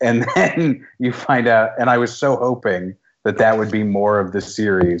loved, and then you find out, and I was so hoping that would be more of the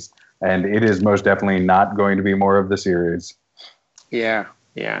series, and it is most definitely not going to be more of the series. Yeah.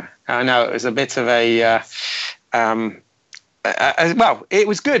 I know it was a bit of a. Well, it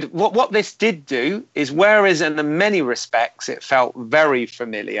was good. What this did do is, whereas in many respects it felt very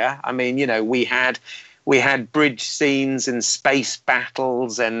familiar. I mean, we had bridge scenes and space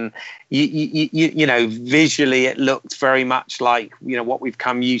battles, and visually it looked very much like what we've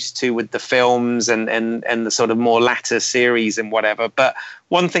come used to with the films and the sort of more latter series and whatever. But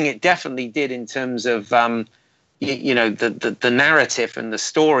one thing it definitely did in terms of the narrative and the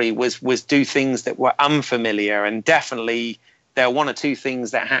story was do things that were unfamiliar, and definitely there are 1 or 2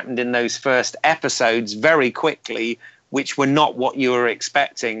 things that happened in those first episodes very quickly which were not what you were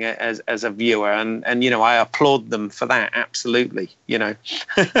expecting as a viewer, and I applaud them for that, absolutely. Yeah.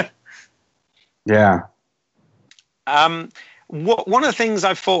 One of the things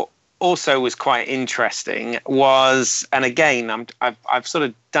I thought also was quite interesting was, and again, I've sort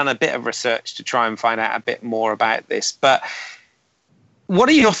of done a bit of research to try and find out a bit more about this, but what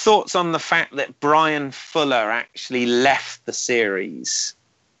are your thoughts on the fact that Brian Fuller actually left the series?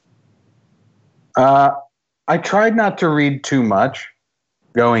 I tried not to read too much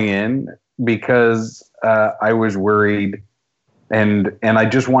going in because I was worried, and I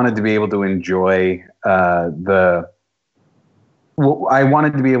just wanted to be able to enjoy I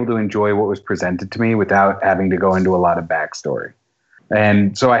wanted to be able to enjoy what was presented to me without having to go into a lot of backstory.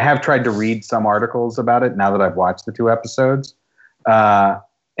 And so I have tried to read some articles about it now that I've watched the 2 episodes.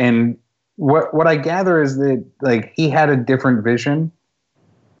 And what I gather is that, like, he had a different vision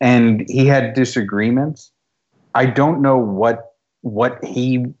and he had disagreements. I don't know what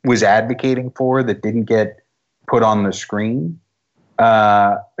he was advocating for that didn't get put on the screen.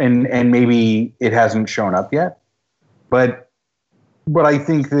 And maybe it hasn't shown up yet. But I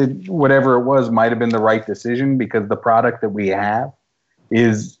think that whatever it was might have been the right decision, because the product that we have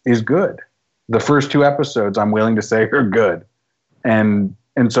is good. The first 2 episodes, I'm willing to say, are good. And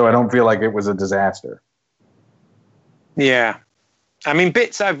so I don't feel like it was a disaster. Yeah. I mean,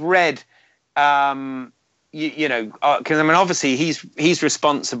 bits I've read, because obviously he's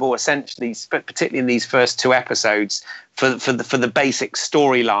responsible essentially, particularly in these first 2 episodes, for the basic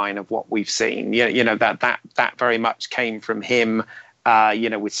storyline of what we've seen. That very much came from him,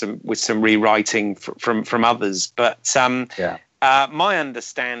 with some rewriting from others. But my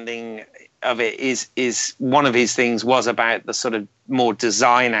understanding of it is one of his things was about the sort of more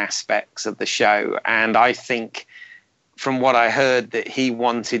design aspects of the show, and I think from what I heard that he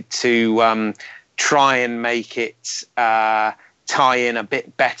wanted to try and make it tie in a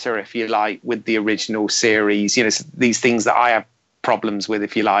bit better, if you like, with the original series. These things that I have problems with,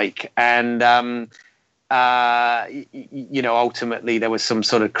 if you like, and ultimately there was some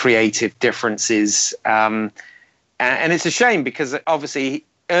sort of creative differences, and it's a shame because obviously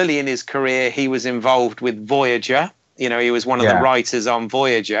early in his career he was involved with Voyager. He was one of the writers on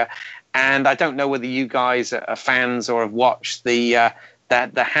Voyager, and I don't know whether you guys are fans or have watched the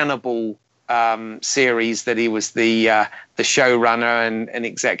Hannibal series that he was the showrunner and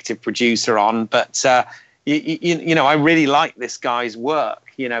executive producer on. But I really like this guy's work.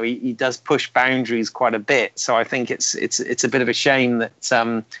 He does push boundaries quite a bit. So I think it's a bit of a shame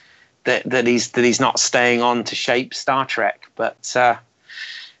that that he's not staying on to shape Star Trek. But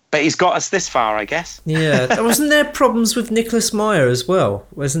he's got us this far, I guess. Yeah. Wasn't there problems with Nicholas Meyer as well?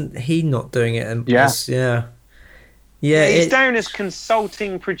 Wasn't he not doing it? And yeah, he's down as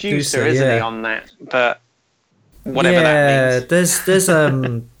consulting producer, isn't he, on that? But whatever that means. There's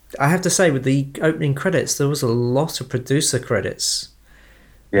I have to say, with the opening credits, there was a lot of producer credits.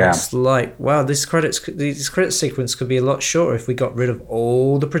 Yeah. It's like, wow, this credit sequence could be a lot shorter if we got rid of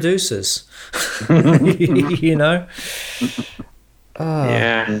all the producers. Yeah.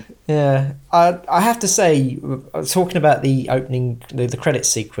 I have to say, talking about the opening, the credit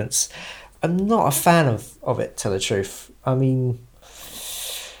sequence, I'm not a fan of it, to tell the truth. I mean,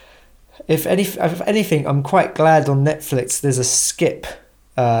 if anything, I'm quite glad on Netflix there's a skip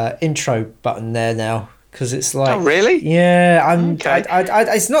intro button there now, because it's like, oh really? Yeah, okay.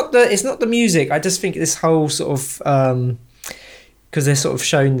 It's not the music. I just think this whole sort of because they're sort of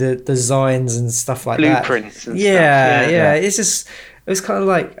showing the designs and stuff like blueprints that. And stuff. Yeah. It's kind of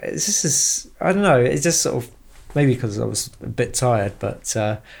like, I don't know. It's just sort of, maybe because I was a bit tired, but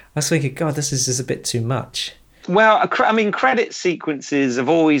I was thinking, God, this is just a bit too much. Well, I mean, credit sequences have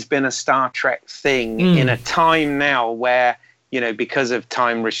always been a Star Trek thing in a time now where, because of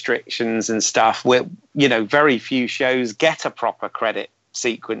time restrictions and stuff, where, very few shows get a proper credit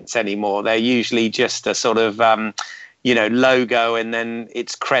sequence anymore. They're usually just a sort of, logo, and then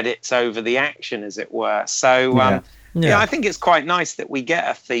it's credits over the action, as it were. So, I think it's quite nice that we get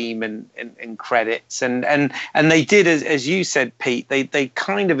a theme and credits, and they did, as you said, Pete. They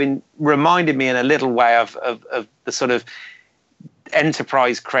kind of reminded me in a little way of the sort of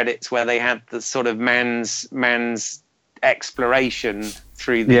Enterprise credits, where they had the sort of man's exploration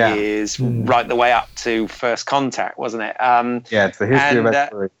through the years, right the way up to First Contact, wasn't it? It's the history of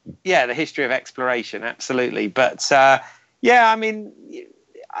exploration. The history of exploration, absolutely. But I mean,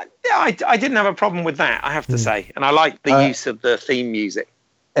 I didn't have a problem with that, I have to say, and I liked the use of the theme music.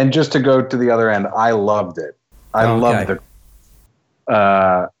 And just to go to the other end, I loved it. I loved it.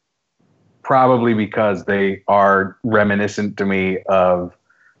 Probably because they are reminiscent to me of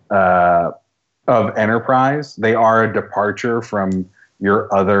of Enterprise. They are a departure from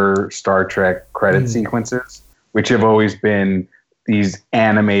your other Star Trek credit sequences, which have always been these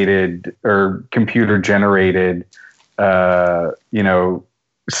animated or computer generated,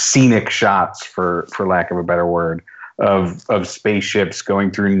 scenic shots, for lack of a better word, of spaceships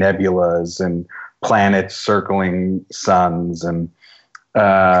going through nebulas and planets circling suns. And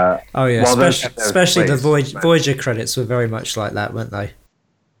especially the Voyager credits were very much like that, weren't they?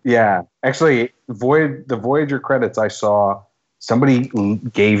 Yeah, actually, the Voyager credits I saw, somebody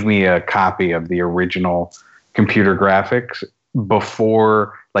gave me a copy of the original computer graphics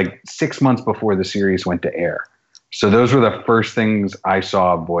before, like 6 months before the series went to air. So those were the first things I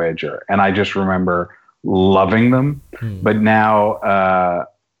saw of Voyager, and I just remember loving them. But now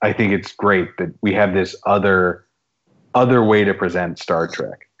I think it's great that we have this other way to present Star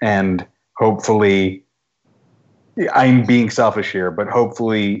Trek, and hopefully, I'm being selfish here, but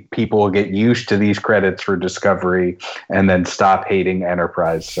hopefully people will get used to these credits for Discovery and then stop hating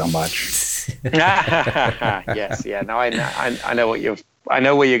Enterprise so much. Yes, yeah. No, I know I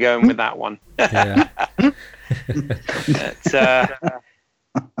know where you're going with that one. Yeah.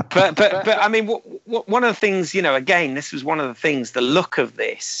 But I mean, one of the things, again, this was one of the things. The look of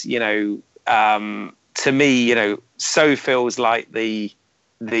this, to me, so feels like the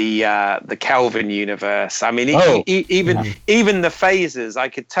Kelvin universe. I mean, even the phasers, I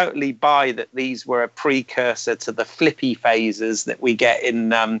could totally buy that these were a precursor to the flippy phasers that we get in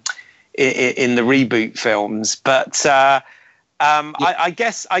the reboot films. But I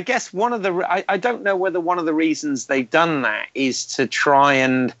guess one of the I don't know whether one of the reasons they've done that is to try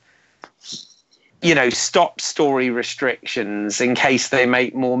and stop story restrictions in case they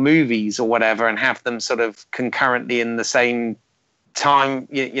make more movies or whatever, and have them sort of concurrently in the same time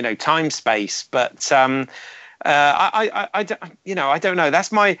space. But I don't know.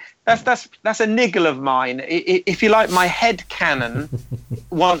 That's a niggle of mine. If you like, my head canon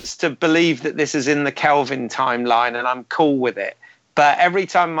wants to believe that this is in the Kelvin timeline, and I'm cool with it. But every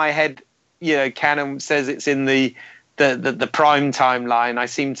time my head canon says it's in the Prime timeline, I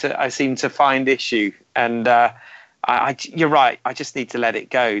seem to find issue. And you're right. I just need to let it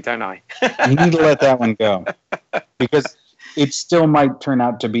go, don't I? You need to let that one go, because it still might turn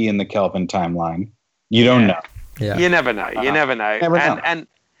out to be in the Kelvin timeline. You don't know. Yeah. You never know. And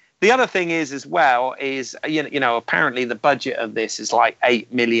the other thing is, as well, is apparently the budget of this is like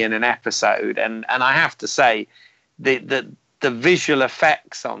 $8 million an episode, and I have to say the visual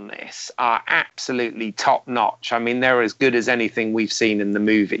effects on this are absolutely top notch. I mean, they're as good as anything we've seen in the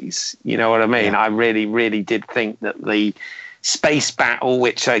movies. You know what I mean? Yeah. I really, really did think that the space battle,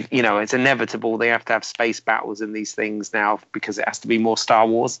 which it's inevitable, they have to have space battles in these things now because it has to be more Star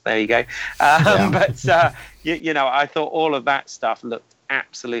Wars. There you go. But I thought all of that stuff looked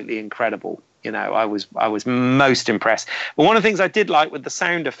absolutely incredible. I was most impressed. But one of the things I did like with the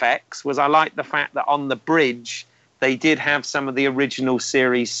sound effects was I liked the fact that on the bridge they did have some of the original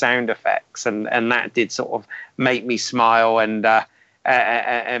series sound effects, and that did sort of make me smile and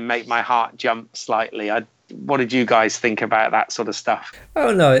make my heart jump slightly. What did you guys think about that sort of stuff?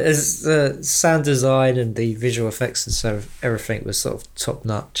 Oh no, it's the sound design and the visual effects and so everything was sort of top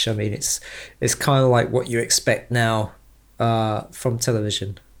notch. I mean, it's kind of like what you expect now from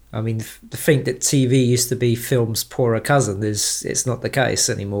television. I mean, the thing that TV used to be film's poorer cousin it's not the case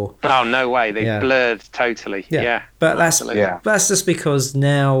anymore. Oh no way, they blurred totally. Yeah. But that's just because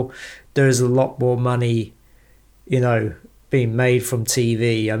now there's a lot more money, being made from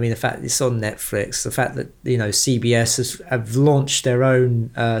TV. I mean, the fact it's on Netflix, the fact that CBS have launched their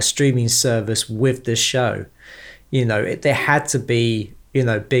own streaming service with this show. There had to be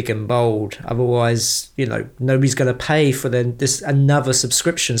big and bold. Otherwise, nobody's going to pay for this another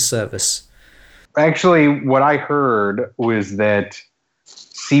subscription service. Actually, what I heard was that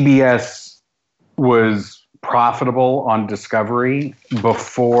CBS was profitable on Discovery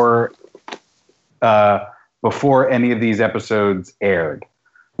before any of these episodes aired,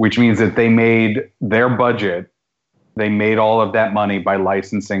 which means that they made their budget. They made all of that money by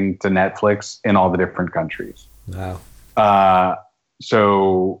licensing to Netflix in all the different countries. Wow.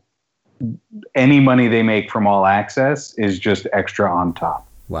 So any money they make from All Access is just extra on top.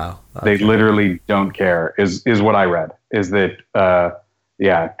 Wow. Okay. They literally don't care, is what I read, is that,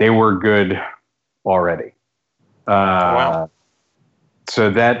 they were good already. Wow.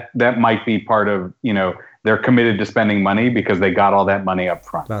 So that might be part of, they're committed to spending money because they got all that money up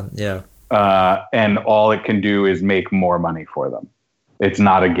front. Yeah. And all it can do is make more money for them. It's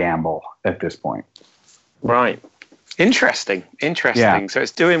not a gamble at this point. Right. Interesting. Yeah. So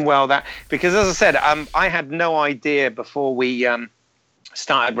it's doing well because, as I said, I had no idea before we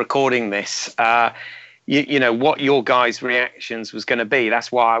started recording this, you know what your guys' reactions was going to be.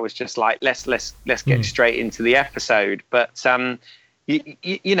 That's why I was just like, let's get straight into the episode. But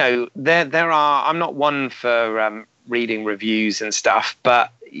you know, there are. I'm not one for reading reviews and stuff,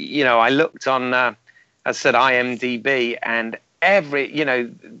 but you know, I looked on, as I said, IMDb, and you know,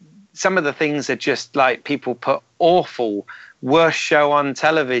 some of the things are just like people put awful, worst show on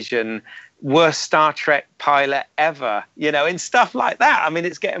television, worst Star Trek pilot ever, you know, and stuff like that. I mean,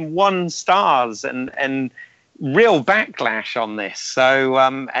 it's getting 1 stars and real backlash on this. So,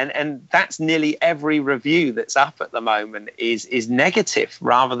 and that's nearly every review that's up at the moment is negative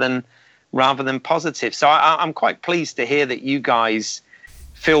rather than positive. So I'm quite pleased to hear that you guys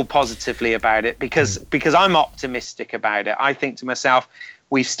feel positively about it, because I'm optimistic about it. I think to myself,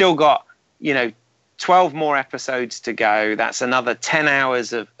 we've still got, you know, 12 more episodes to go. That's another 10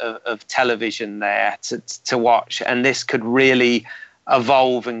 hours of television there to watch, and this could really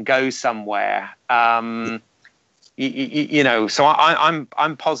evolve and go somewhere. You know, so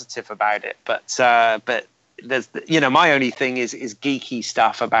I'm positive about it, but there's, you know, my only thing is geeky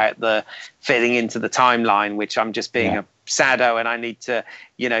stuff about the fitting into the timeline, which I'm just being a sado, and I need to,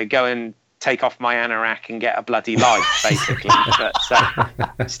 you know, go and take off my anorak and get a bloody life, basically.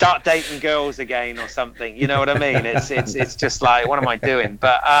 But start dating girls again or something. You know what I mean? It's just like, what am I doing?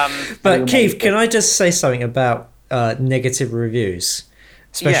 But Keith, can I just say something about negative reviews,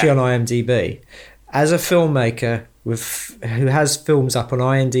 especially on IMDb? As a filmmaker who has films up on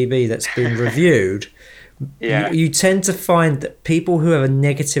IMDb that's been reviewed, you tend to find that people who have a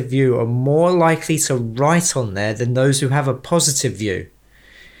negative view are more likely to write on there than those who have a positive view.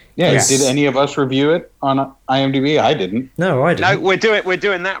 Yeah, did any of us review it on IMDb? I didn't. No, I didn't. No, we're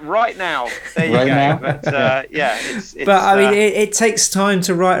doing that right now. There you right go. Now? But it's but I mean, it takes time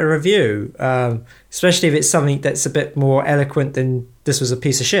to write a review, especially if it's something that's a bit more eloquent than this was a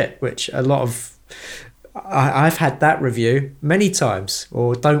piece of shit, which a lot of I've had that review many times,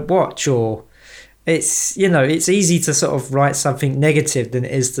 or don't watch, or it's, you know, it's easy to sort of write something negative than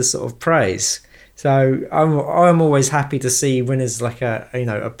it is to sort of praise. So I'm always happy to see when there's like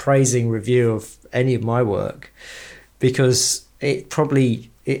a praising review of any of my work, because it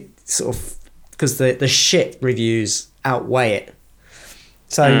sort of, because the shit reviews outweigh it.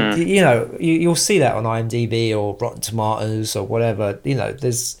 So you know, you'll see that on IMDb or Rotten Tomatoes or whatever. You know,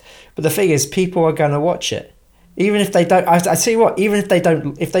 but the thing is, people are going to watch it, even if they don't. I tell you what, even if they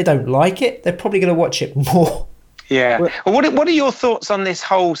don't like it, they're probably going to watch it more. Yeah. Well, what are your thoughts on this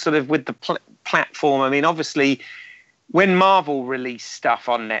whole sort of with the platform? I mean, obviously, when Marvel release stuff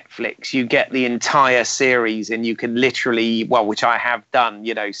on Netflix, you get the entire series, and you can literally, well, which I have done,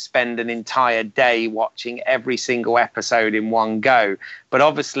 you know, spend an entire day watching every single episode in one go. But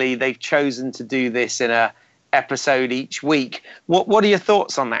obviously, they've chosen to do this in a episode each week. What are your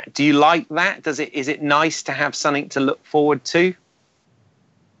thoughts on that? Do you like that? Is it nice to have something to look forward to?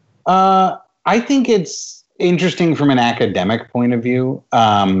 I think it's interesting from an academic point of view.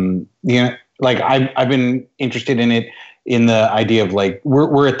 You know, like I've been interested in it, in the idea of like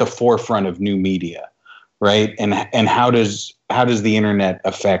we're at the forefront of new media, right? And how does the internet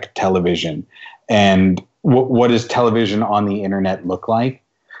affect television, and what does television on the internet look like?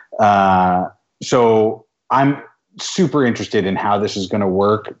 So I'm super interested in how this is going to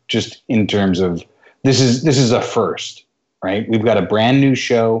work, just in terms of this is a first, right? We've got a brand new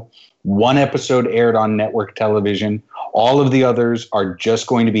show. 1 episode aired on network television. All of the others are just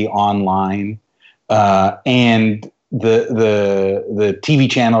going to be online, and the TV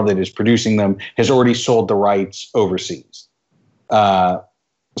channel that is producing them has already sold the rights overseas.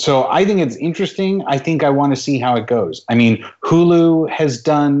 So I think it's interesting. I think I want to see how it goes. I mean, Hulu has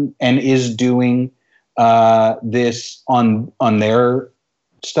done and is doing this on their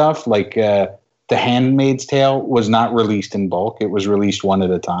stuff. Like The Handmaid's Tale was not released in bulk; it was released one at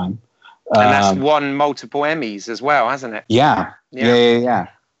a time. And that's won multiple Emmys as well, hasn't it? Yeah.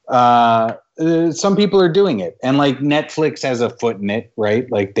 Some people are doing it, and like Netflix has a foot in it, right?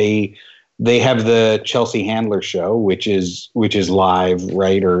 Like they have the Chelsea Handler show, which is live,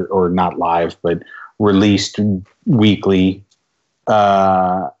 right? Or not live, but released weekly.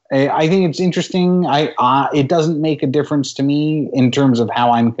 I think it's interesting. It doesn't make a difference to me in terms of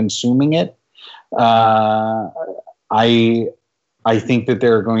how I'm consuming it. I think that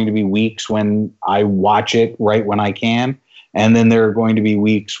there are going to be weeks when I watch it right when I can, and then there are going to be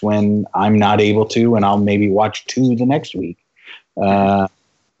weeks when I'm not able to, and I'll maybe watch 2 the next week. But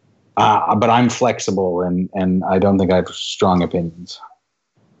I'm flexible, and I don't think I have strong opinions.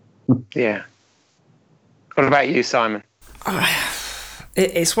 Yeah. What about you, Simon?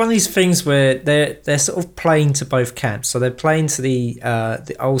 it's one of these things where they're sort of playing to both camps. So they're playing to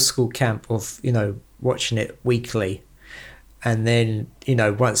the old school camp of, you know, watching it weekly, and then, you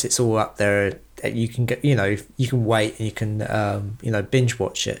know, once it's all up there, you can get, you know, you can wait and you can you know, binge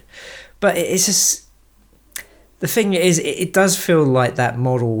watch it. But it's just, the thing is, it does feel like that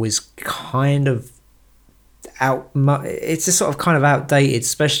model is kind of it's just sort of kind of outdated,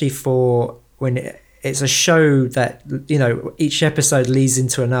 especially for when it's a show that, you know, each episode leads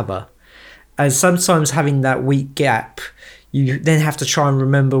into another, and sometimes having that week gap, you then have to try and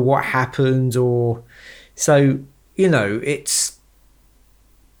remember what happened, or so, you know, it's.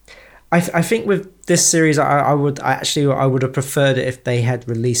 I think with this series, I would have preferred it if they had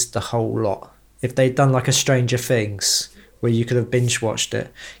released the whole lot. If they'd done like a Stranger Things where you could have binge watched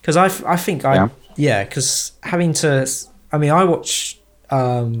it, because I think because having to, I mean, I watched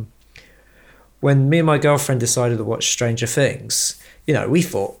when me and my girlfriend decided to watch Stranger Things, you know, we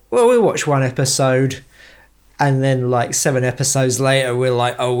thought, well, we'll watch one episode, and then like 7 episodes later, we're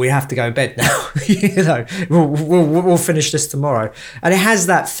like, oh, we have to go to bed now. You know, we'll finish this tomorrow. And it has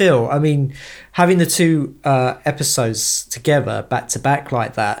that feel. I mean, having the 2 episodes together back to back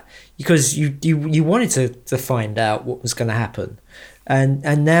like that, because you wanted to find out what was going to happen,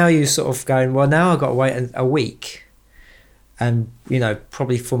 and now you're sort of going, well, now I've got to wait a week. And, you know,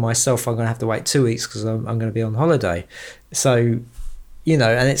 probably for myself, I'm going to have to wait 2 weeks because I'm going to be on holiday. So, you know,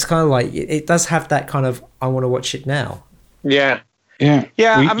 and it's kind of like, it does have that kind of, I want to watch it now. Yeah. Yeah.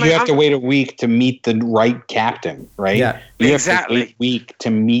 Yeah. You have to wait a week to meet the right captain, right? Yeah. You exactly. have to wait a week to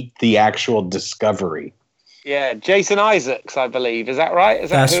meet the actual Discovery. Yeah, Jason Isaacs, I believe. Is that right?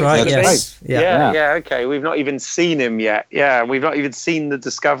 That's right. Yes. Yeah. Okay. We've not even seen him yet. Yeah, we've not even seen the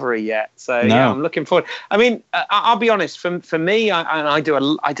Discovery yet. So yeah, I'm looking forward. I mean, I'll be honest. For me, I do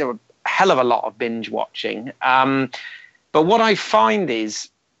a hell of a lot of binge watching. But what I find is,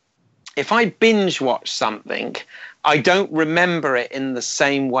 if I binge watch something, I don't remember it in the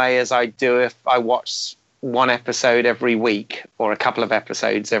same way as I do if I watch one episode every week or a couple of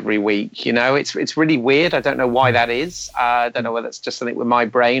episodes every week. You know, it's really weird. I don't know why that is. I don't know whether it's just something with my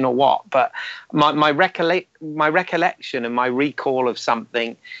brain or what, but my recollection and my recall of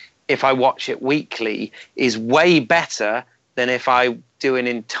something, if I watch it weekly, is way better than if I do an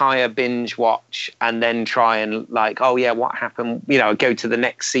entire binge watch and then try and like, oh yeah, what happened? You know, go to the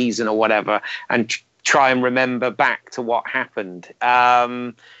next season or whatever and try and remember back to what happened.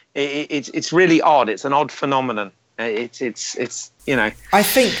 It's really odd. It's an odd phenomenon. It's you know. I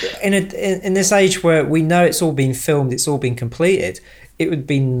think in this age where we know it's all been filmed, it's all been completed, it would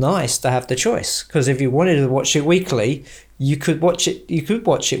be nice to have the choice, because if you wanted to watch it weekly, you could watch it. You could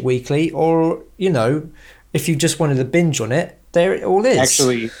watch it weekly, or, you know, if you just wanted to binge on it, there it all is.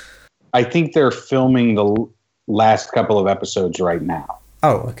 Actually, I think they're filming the last couple of episodes right now.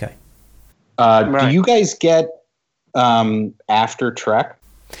 Oh, okay. Right. Do you guys get After Trek?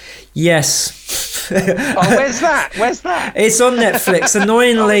 Yes. Where's that? It's on Netflix.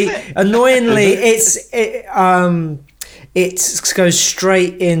 Annoyingly, it goes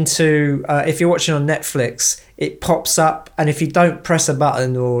straight into, if you're watching on Netflix, it pops up, and if you don't press a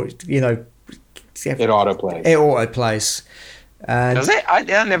button, or, you know, it autoplays. Does it?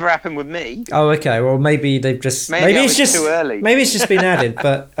 That never happened with me. Oh, okay. Well, maybe they've just maybe it's just too early. Maybe it's just been added,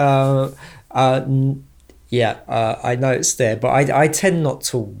 but I know it's there, but I tend not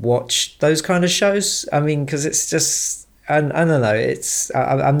to watch those kind of shows. I mean, because it's just, I don't know.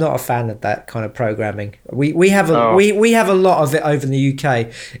 I'm not a fan of that kind of programming. We have a lot of it over in the UK.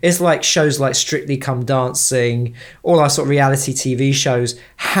 It's like shows like Strictly Come Dancing. All our sort of reality TV shows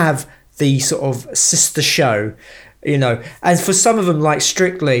have the sort of sister show, you know. And for some of them, like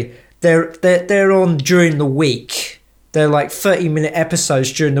Strictly, they're on during the week. They're like 30-minute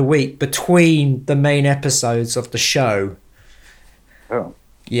episodes during the week between the main episodes of the show. Oh.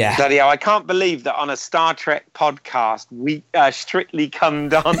 Yeah. Bloody hell, I can't believe that on a Star Trek podcast, Strictly Come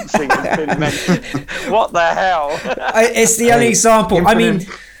Dancing has been mentioned. What the hell? It's the only example.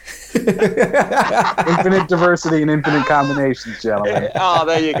 Infinite diversity and infinite combinations, gentlemen. Oh,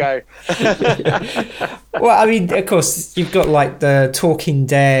 there you go. Well, I mean, of course, you've got like the Talking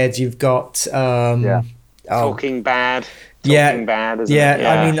Dead. You've got... Talking Bad. Talking Bad, isn't it?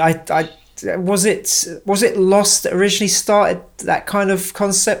 Yeah, I mean, was it Lost that originally started that kind of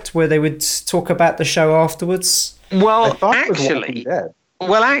concept where they would talk about the show afterwards? Well, actually,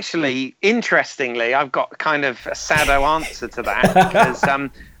 interestingly, I've got kind of a saddo answer to that, because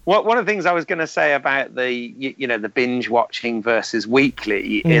one of the things I was going to say about the binge watching versus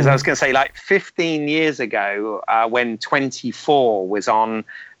weekly is, I was going to say, like 15 years ago, when 24 was on.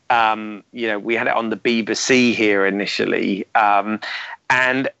 We had it on the BBC here initially,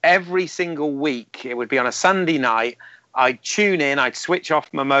 And every single week, it would be on a Sunday night, I'd tune in, I'd switch off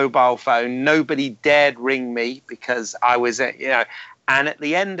my mobile phone. Nobody dared ring me because I was, and at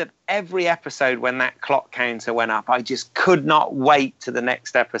the end of every episode, when that clock counter went up, I just could not wait to the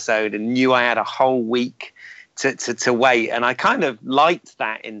next episode and knew I had a whole week to wait. And I kind of liked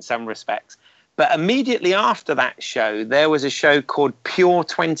that in some respects. But immediately after that show, there was a show called Pure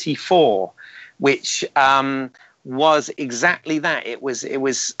 24, which was exactly that. It was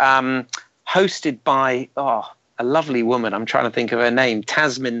hosted by a lovely woman. I'm trying to think of her name.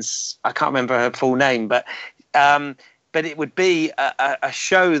 Tasmin's. I can't remember her full name, but it would be a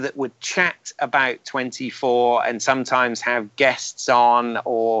show that would chat about 24 and sometimes have guests on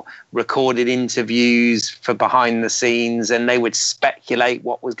or recorded interviews for behind the scenes, and they would speculate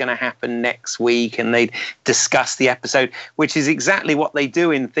what was going to happen next week, and they'd discuss the episode, which is exactly what they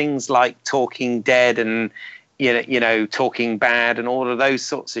do in things like Talking Dead and Talking Bad and all of those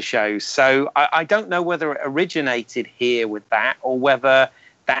sorts of shows. So I don't know whether it originated here with that or whether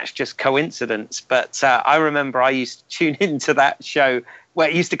that's just coincidence. But I remember I used to tune into that show where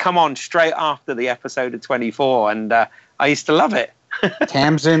it used to come on straight after the episode of 24, and I used to love it.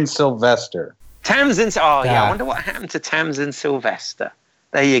 Tamsin Sylvester. I wonder what happened to Tamsin Sylvester.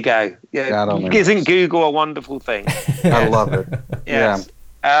 There you go. Yeah, isn't Google a wonderful thing? I love it. Yes.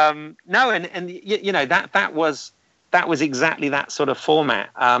 Yeah. That was exactly that sort of format.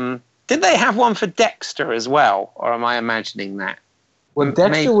 Did they have one for Dexter as well, or am I imagining that? Well,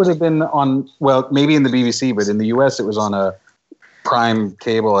 Dexter would have been on, maybe in the BBC, but in the US it was on a Prime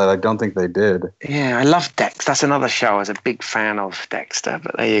cable, and I don't think they did. Yeah, I love Dexter. That's another show I was a big fan of, Dexter,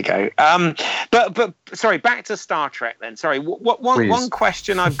 but there you go. But sorry, back to Star Trek then. Sorry, one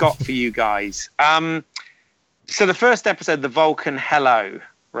question I've got for you guys. So the first episode, the Vulcan Hello,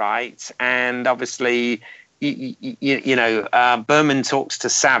 right? And obviously, Berman talks to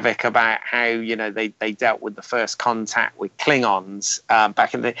Saavik about how, they dealt with the first contact with Klingons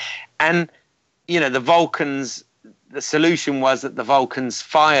back in the... And, the Vulcans... The solution was that the Vulcans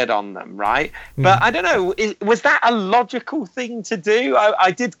fired on them, right? But I don't know, was that a logical thing to do?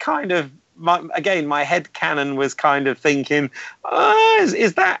 I did kind of... my head canon was kind of thinking,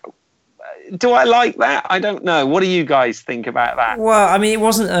 is that... Do I like that? I don't know. What do you guys think about that? Well, I mean,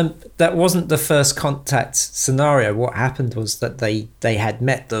 that wasn't the first contact scenario. What happened was that they had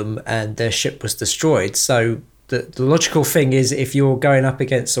met them and their ship was destroyed. So the logical thing is, if you're going up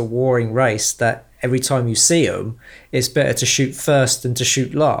against a warring race, that every time you see them, it's better to shoot first than to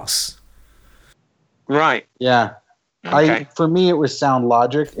shoot last. Right. Yeah. Okay. For me, it was sound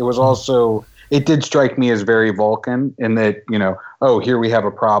logic. It was also... It did strike me as very Vulcan in that, here we have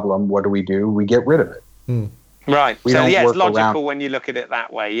a problem. What do? We get rid of it. Right. So, it's logical when you look at it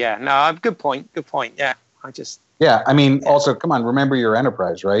that way. Yeah. No, good point. Yeah. Yeah. I mean, also, come on, remember your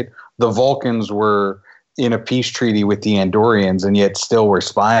Enterprise, right? The Vulcans were in a peace treaty with the Andorians, and yet still we're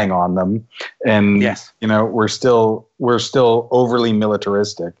spying on them. And, yes. We're still overly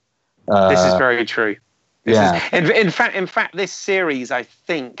militaristic. This is very true. Yeah. In fact, this series, I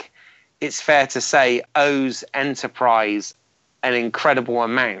think, it's fair to say, owes Enterprise an incredible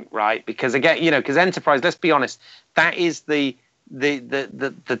amount, right? Because again, because Enterprise, let's be honest, that is the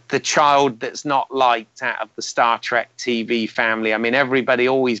child that's not liked out of the Star Trek TV family. I mean, everybody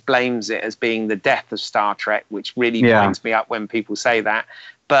always blames it as being the death of Star Trek, which really winds me up when people say that.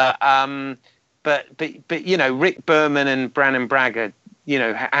 But Rick Berman and Brannon Braga,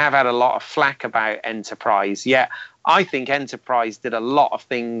 have had a lot of flack about Enterprise. Yet I think Enterprise did a lot of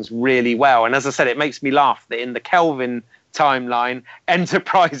things really well. And as I said, it makes me laugh that in the Kelvin timeline,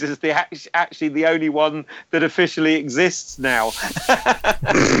 Enterprise is actually the only one that officially exists now,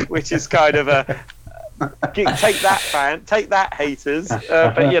 which is kind of a take that haters.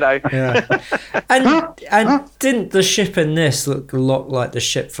 But Yeah. And didn't the ship in this look a lot like the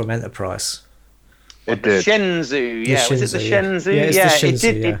ship from Enterprise? It did. Shenzhou, yeah. Was it the Shenzhou? Yeah, the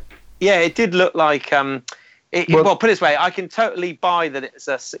Shenzhou, it did look like... Well, put it this way, I can totally buy that it's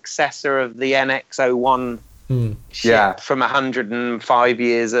a successor of the NX-01 ship from 105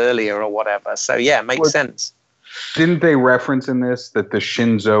 years earlier or whatever. So, yeah, it makes sense. Didn't they reference in this that the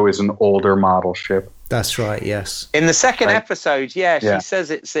Shinzo is an older model ship? That's right, yes. In the second episode, she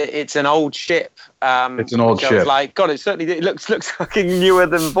says it's an old ship. It's an old ship. I was like, God, it looks fucking newer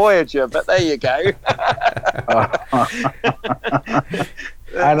than Voyager, but there you go.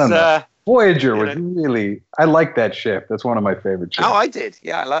 I don't know. Voyager was really... I like that ship. That's one of my favorite ships. Oh, I did.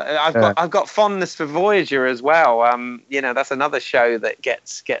 Yeah, I've got fondness for Voyager as well. That's another show that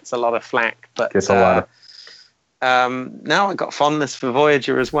gets a lot of flack. But gets a lot of... now I've got fondness for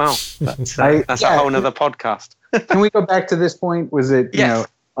Voyager as well. But that's a whole nother podcast. can we go back to this point? Was it, Yes.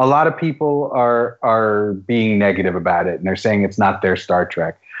 a lot of people are being negative about it and they're saying it's not their Star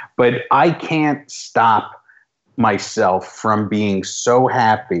Trek. But I can't stop myself from being so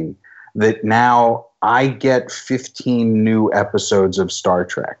happy that now I get 15 new episodes of Star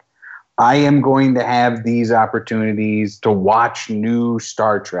Trek. I am going to have these opportunities to watch new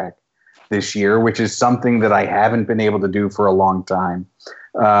Star Trek this year, which is something that I haven't been able to do for a long time.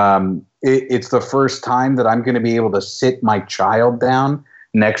 It's the first time that I'm going to be able to sit my child down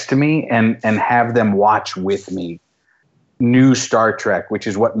next to me and have them watch with me new Star Trek, which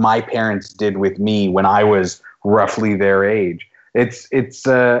is what my parents did with me when I was roughly their age. It's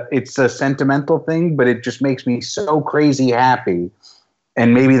a sentimental thing, but it just makes me so crazy happy.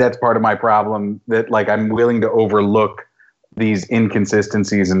 And maybe that's part of my problem, that like I'm willing to overlook these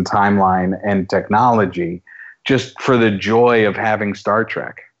inconsistencies in timeline and technology just for the joy of having Star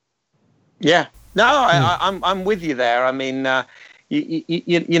Trek. Yeah, no, I'm with you there. I mean,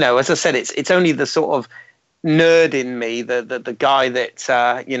 you know, as I said, it's only the sort of nerd in me, the guy that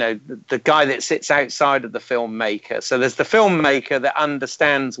the guy that sits outside of the filmmaker. So there's the filmmaker that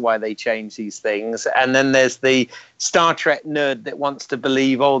understands why they change these things, and then there's the Star Trek nerd that wants to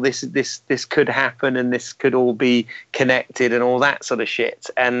believe, oh, this could happen and this could all be connected and all that sort of shit.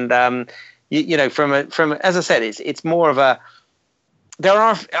 And you know, from as I said, it's more of a, there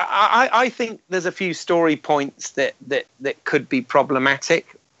are, I think there's a few story points that could be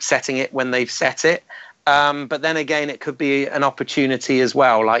problematic setting it when they've set it. But then again, it could be an opportunity as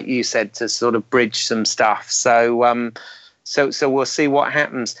well, like you said, to sort of bridge some stuff. So so we'll see what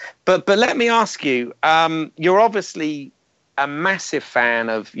happens. But let me ask you, you're obviously a massive fan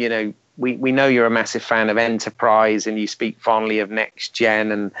of, you know, we know you're a massive fan of Enterprise, and you speak fondly of Next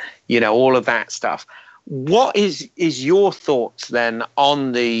Gen and, you know, all of that stuff. What is your thoughts then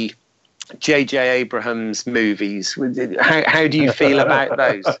on the J.J. Abrams movies? How do you feel about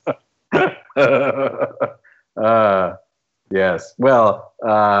those? Yes. Well,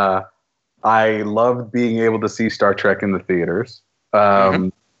 I loved being able to see Star Trek in the theaters.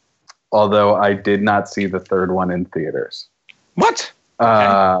 Although I did not see the third one in theaters. What?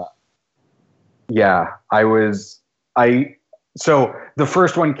 Yeah, so the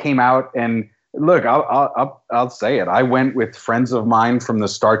first one came out, and look, I'll say it. I went with friends of mine from the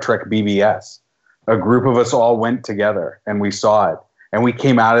Star Trek BBS. A group of us all went together and we saw it. And we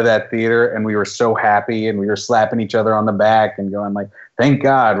came out of that theater and we were so happy, and we were slapping each other on the back and going like, thank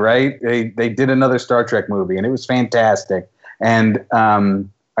God, right? They did another Star Trek movie, and it was fantastic. And I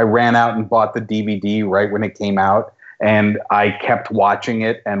ran out and bought the DVD right when it came out, and I kept watching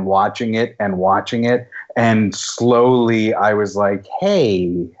it and watching it and watching it. And slowly I was like,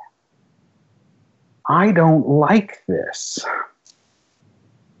 hey, I don't like this.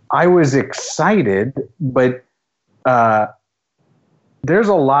 I was excited, but there's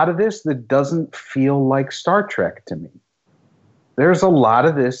a lot of this that doesn't feel like Star Trek to me. There's a lot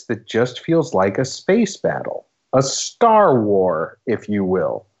of this that just feels like a space battle, a Star War, if you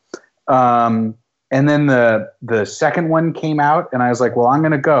will. And then the second one came out, and I was like, well, I'm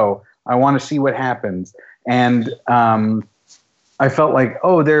going to go. I want to see what happens. And I felt like,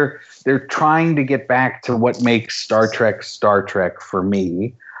 oh, they're trying to get back to what makes Star Trek for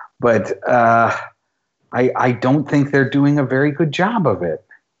me. But I don't think they're doing a very good job of it.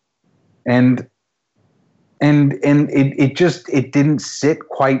 And it didn't sit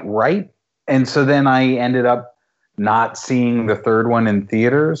quite right. And so then I ended up not seeing the third one in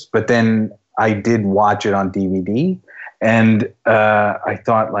theaters, but then I did watch it on DVD, and I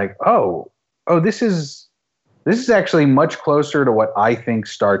thought like, oh, this is actually much closer to what I think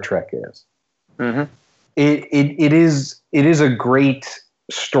Star Trek is. Mm-hmm. It is a great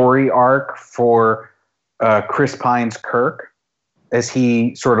story arc for Chris Pine's Kirk, as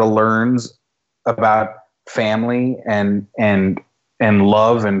he sort of learns about family and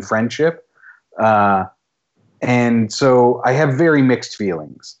love and friendship. And so I have very mixed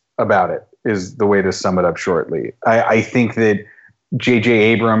feelings about it, is the way to sum it up shortly. I think that J.J.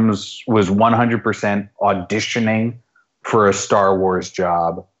 Abrams was 100% auditioning for a Star Wars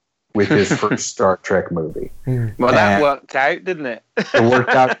job with his first Star Trek movie. Well, that worked out, didn't it? It worked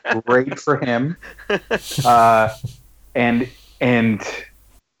out great for him. And in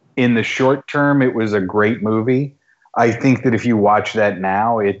the short term, it was a great movie. I think that if you watch that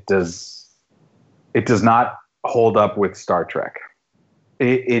now, it does not hold up with Star Trek.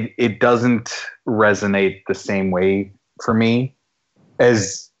 It doesn't resonate the same way for me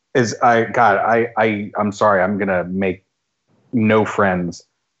as I'm sorry, I'm gonna make no friends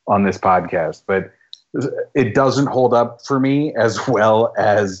on this podcast, but it doesn't hold up for me as well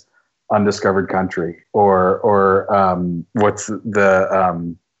as Undiscovered Country, or what's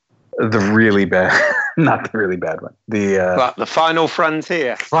the really bad, not the really bad one, the Final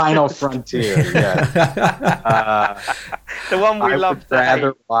Frontier. Final Frontier, yeah. The one we love. I would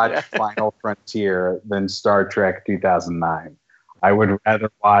rather watch Final Frontier than Star Trek 2009. I would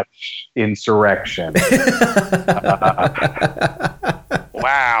rather watch Insurrection.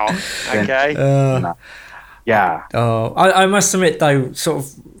 Wow. Okay. Yeah. Oh, I must admit though, sort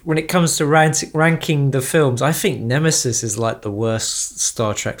of when it comes to ranking the films, I think Nemesis is like the worst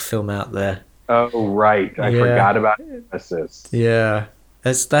Star Trek film out there. Oh right, I forgot about Nemesis. Yeah,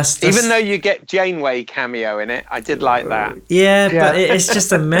 that's even though you get Janeway cameo in it, I did like that. Yeah, but it's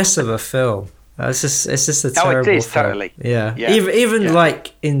just a mess of a film. It's just a terrible it is film. totally. Yeah. Even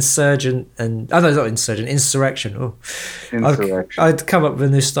like Insurgent and not Insurgent, Insurrection. Oh, Insurrection. I'd come up with a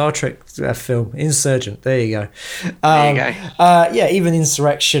new Star Trek film, Insurgent. There you go. There you go. Yeah, even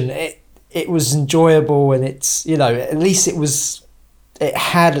Insurrection. It was enjoyable, and it's at least it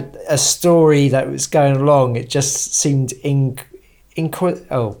had a story that was going along. It just seemed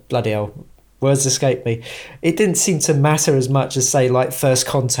oh bloody hell, words escape me. It didn't seem to matter as much as say like First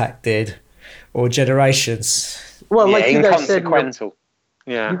Contact did. Or Generations. Well, like you guys inconsequential.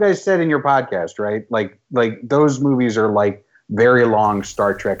 You guys said in your podcast, right? Like those movies are like very long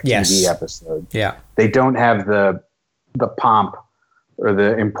Star Trek TV episodes. Yeah. They don't have the pomp or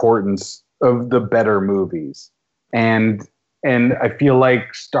the importance of the better movies. And I feel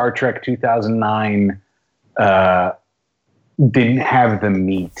like Star Trek 2009 didn't have the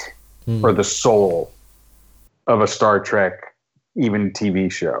meat or the soul of a Star Trek even TV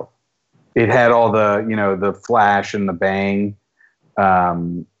show. It had all the, the flash and the bang,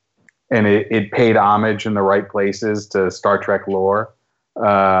 and it paid homage in the right places to Star Trek lore.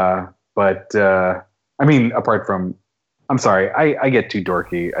 But I mean, apart from, I'm sorry, I get too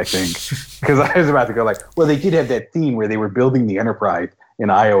dorky, I think, because I was about to go like, well, they did have that theme where they were building the Enterprise in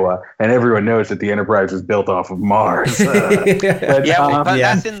Iowa, and everyone knows that the Enterprise was built off of Mars. But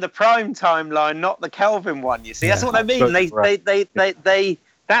that's in the Prime timeline, not the Kelvin one. You see, that's what I mean. They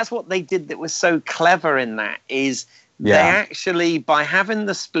that's what they did that was so clever in that is they actually, by having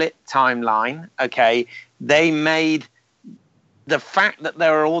the split timeline, they made the fact that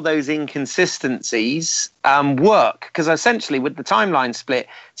there are all those inconsistencies work. Because essentially with the timeline split,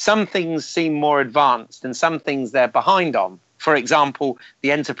 some things seem more advanced and some things they're behind on. For example,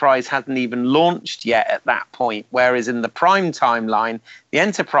 the Enterprise hadn't even launched yet at that point, whereas in the Prime timeline, the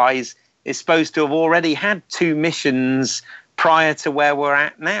Enterprise is supposed to have already had 2 missions prior to where we're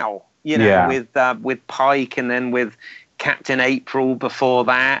at now, with Pike and then with Captain April before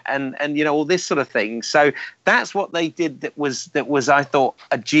that, and all this sort of thing. So that's what they did. That was I thought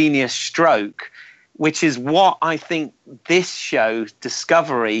a genius stroke, which is what I think this show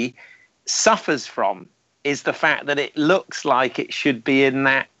Discovery suffers from, is the fact that it looks like it should be in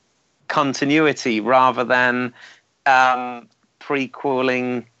that continuity rather than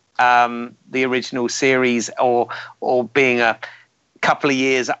prequeling the original series or being a couple of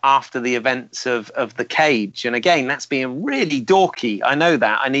years after the events of The Cage. And again, that's being really dorky. I know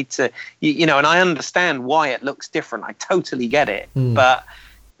that. I need to, and I understand why it looks different. I totally get it. But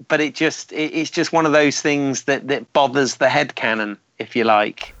it's just one of those things that bothers the headcanon, if you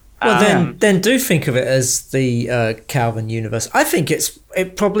like. Well, then do think of it as the Kelvin universe. I think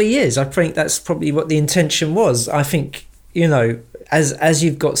it probably is. I think that's probably what the intention was. I think, as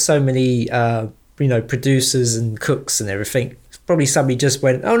you've got so many, producers and cooks and everything, probably somebody just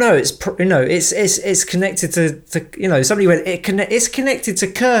went, oh no, it's connected to somebody went, it's connected to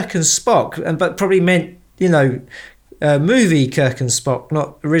Kirk and Spock, but probably meant movie Kirk and Spock,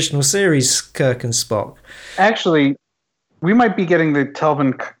 not original series Kirk and Spock. Actually, we might be getting the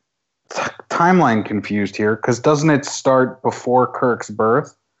Kelvin timeline confused here, because doesn't it start before Kirk's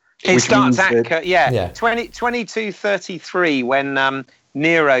birth? It starts at 2233 when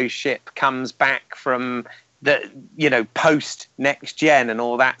Nero's ship comes back from the post Next Gen and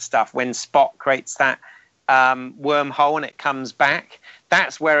all that stuff. When Spock creates that wormhole and it comes back,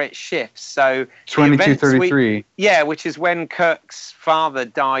 that's where it shifts. So 2233. Which is when Kirk's father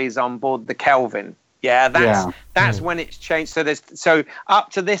dies on board the Kelvin. That's when it's changed. So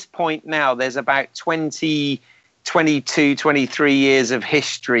up to this point now, there's about 22, 23 years of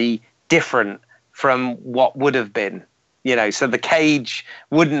history different from what would have been. So the Cage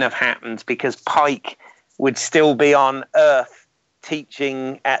wouldn't have happened because Pike would still be on Earth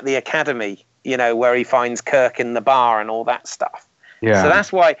teaching at the academy, where he finds Kirk in the bar and all that stuff. Yeah. So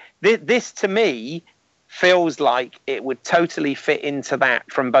that's why this to me feels like it would totally fit into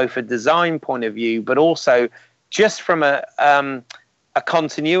that from both a design point of view, but also just from a a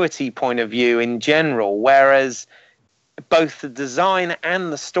continuity point of view in general, whereas both the design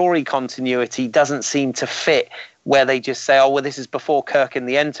and the story continuity doesn't seem to fit, where they just say, oh, well, this is before Kirk and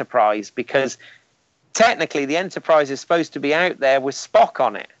the Enterprise, because technically the Enterprise is supposed to be out there with Spock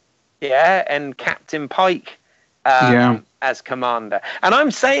on it, and Captain Pike as commander. And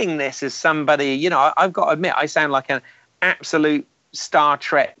I'm saying this as somebody, I've got to admit, I sound like an absolute Star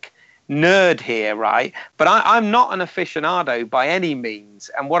Trek nerd here, right? But I'm not an aficionado by any means.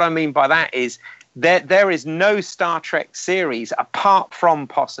 And what I mean by that is there is no Star Trek series, apart from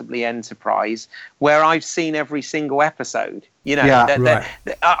possibly Enterprise, where I've seen every single episode. I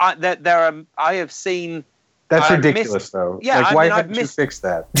have seen. That's ridiculous, though. Yeah, why haven't you fixed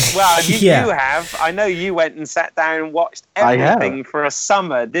that? Well, you have. I know you went and sat down and watched everything for a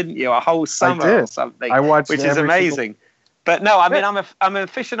summer, didn't you? A whole summer or something. I watched, which is amazing. But no, I mean, I'm an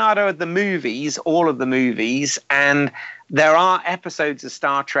aficionado of the movies, all of the movies, and there are episodes of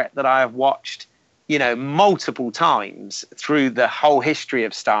Star Trek that I have watched, multiple times through the whole history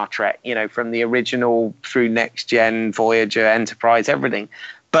of Star Trek, from the original through Next Gen, Voyager, Enterprise, everything.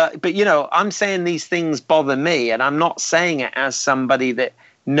 But I'm saying these things bother me, and I'm not saying it as somebody that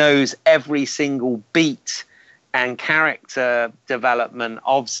knows every single beat and character development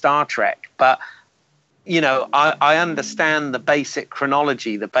of Star Trek. But, I understand the basic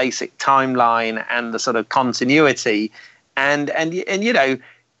chronology, the basic timeline, and the sort of continuity. And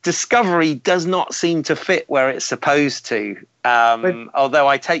Discovery does not seem to fit where it's supposed to. Although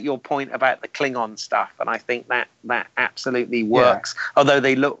I take your point about the Klingon stuff, and I think that absolutely works, although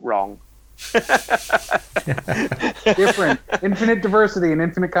they look wrong. Different. Infinite diversity and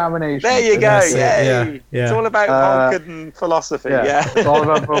infinite combination. There you go. Yeah. It's all about Vulcan philosophy. Yeah. It's all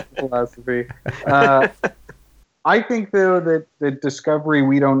about Vulcan philosophy. I think, though, that Discovery,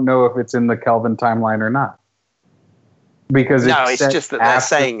 we don't know if it's in the Kelvin timeline or not. Because it's just that they're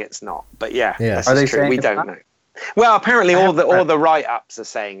saying it's not. But this are they is true. saying we don't know. Well, apparently all the write-ups are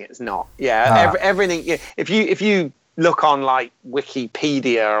saying it's not. Yeah, everything. If you look on like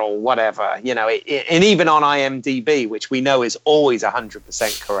Wikipedia or whatever, and even on IMDb, which we know is always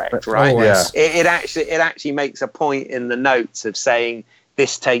 100% correct, right? Always. It actually makes a point in the notes of saying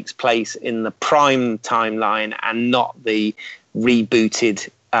this takes place in the prime timeline and not the rebooted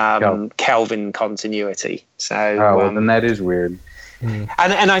Kelvin continuity. So then that is weird.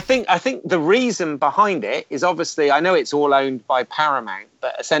 And I think the reason behind it is, obviously, I know it's all owned by Paramount,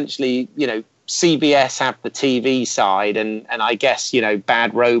 but essentially, CBS have the TV side, and I guess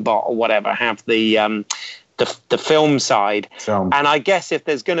Bad Robot or whatever have the film side. And I guess if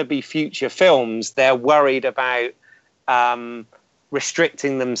there's going to be future films, they're worried about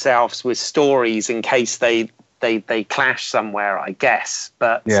restricting themselves with stories in case they clash somewhere, I guess.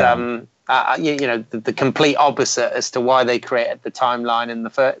 But the complete opposite as to why they created the timeline in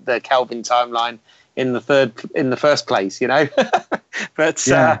the Kelvin timeline in the first place. But it's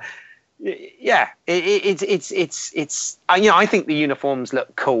I think the uniforms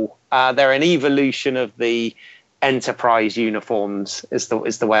look cool. They're an evolution of the Enterprise uniforms, is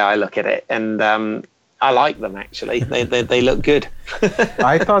the way I look at it, and I like them actually. They look good.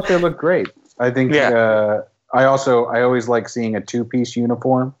 I thought they looked great. I think. I always like seeing a two-piece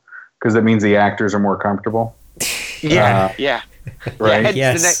uniform because that means the actors are more comfortable. Right. Yes.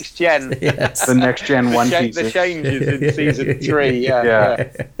 The Next Gen. Yes. The Next Gen one piece. The changes in season 3.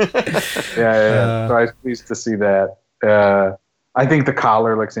 Yeah. So I was pleased to see that. I think the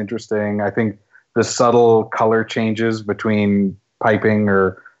collar looks interesting. I think the subtle color changes between piping,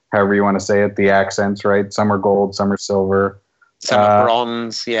 or however you want to say it, the accents, right? Some are gold, some are silver. Some are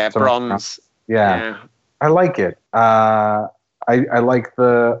bronze. Yeah, bronze. Yeah. I like it. I like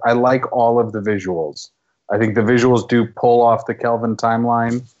all of the visuals. I think the visuals do pull off the Kelvin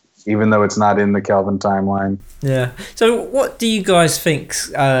timeline, even though it's not in the Kelvin timeline. Yeah. So what do you guys think?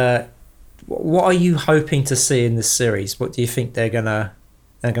 What are you hoping to see in this series? What do you think they're gonna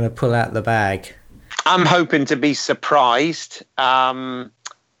pull out the bag? I'm hoping to be surprised. I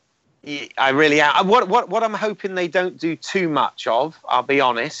really am. What I'm hoping they don't do too much of, I'll be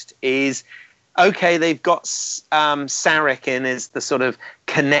honest, is, okay, they've got Sarek in as the sort of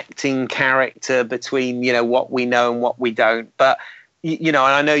connecting character between, what we know and what we don't. But, and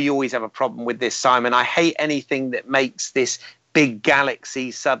I know you always have a problem with this, Simon. I hate anything that makes this big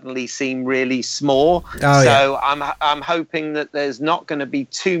galaxy suddenly seem really small. I'm hoping that there's not going to be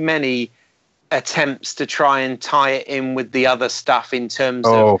too many attempts to try and tie it in with the other stuff in terms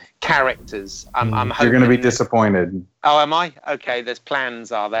of characters. I'm hoping you're going to be disappointed. Oh, am I? Okay, there's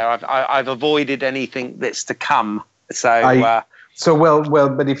plans, are there? I've avoided anything that's to come. So So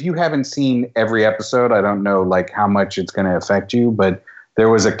but if you haven't seen every episode, I don't know like how much it's going to affect you, but there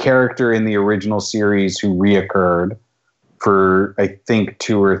was a character in the original series who reoccurred for I think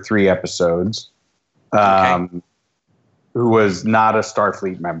 2 or 3 episodes. Who was not a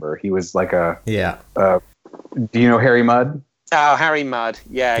Starfleet member. He was like do you know Harry Mudd? Oh, Harry Mudd.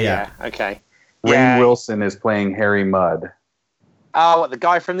 Yeah. Okay. Rainn Wilson is playing Harry Mudd. Oh, the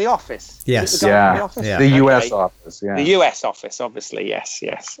guy from The Office? Yes. The guy from The Office? The U.S. office, yeah. The U.S. office, obviously, yes.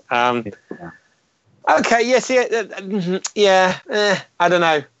 Okay, yes, I don't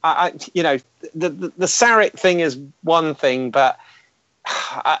know. I the Sarek thing is one thing, but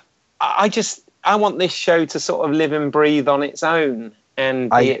I want this show to sort of live and breathe on its own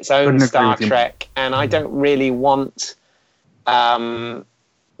and be its own Star Trek, and I don't really want there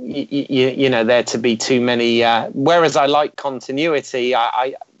to be too many. Whereas I like continuity,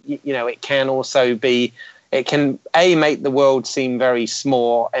 it can also be. It can A, make the world seem very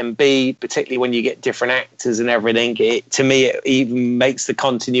small, and B, particularly when you get different actors and everything, to me it even makes the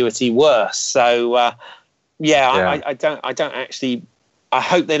continuity worse. So I don't actually. I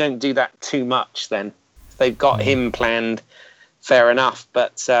hope they don't do that too much. Then if they've got him planned, fair enough.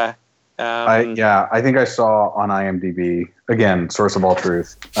 But I think I saw on IMDb, again, source of all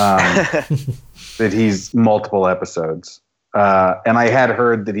truth, that he's multiple episodes, and I had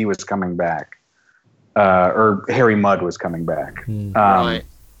heard that he was coming back, or Harry Mudd was coming back. Right.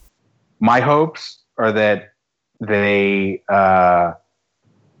 My hopes are that they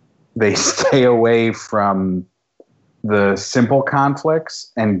stay away from the simple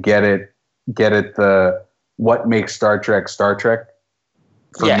conflicts and get it the what makes Star Trek for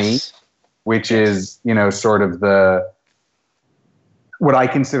me, which is sort of what I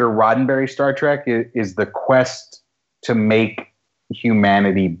consider Roddenberry Star Trek is the quest to make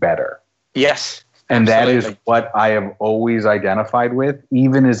humanity better. Yes, and absolutely. That is what I have always identified with,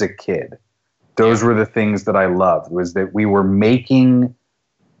 even as a kid. Those were the things that I loved, was that we were making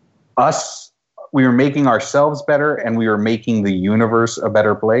ourselves better, and we were making the universe a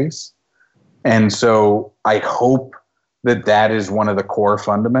better place. And so I hope that is one of the core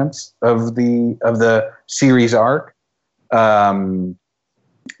fundaments of the series arc.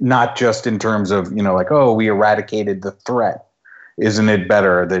 Not just in terms of, we eradicated the threat. Isn't it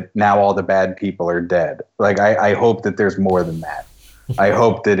better that now all the bad people are dead? Like, I hope that there's more than that. I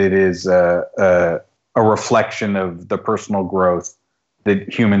hope that it is a reflection of the personal growth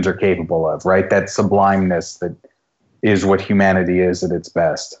that humans are capable of, right? That sublimeness that is what humanity is at its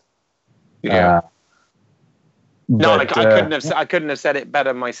best. Yeah. I couldn't have said it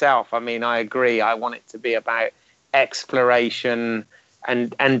better myself. I mean, I agree. I want it to be about exploration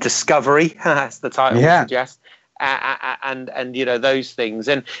and discovery, as the title suggests, and those things,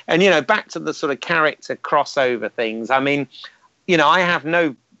 and back to the sort of character crossover things. I mean, I have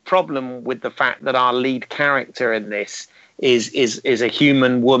no problem with the fact that our lead character in this is a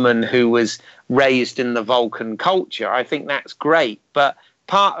human woman who was raised in the Vulcan culture. I think that's great, but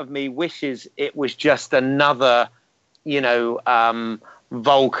part of me wishes it was just another,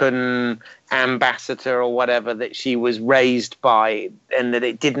 Vulcan ambassador or whatever that she was raised by, and that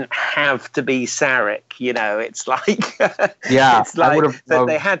it didn't have to be Sarek. It's like, it's like that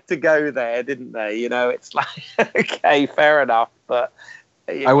they had to go there, didn't they? It's like, okay, fair enough, but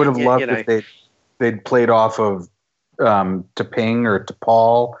I would have loved if they'd played off of T'Pring or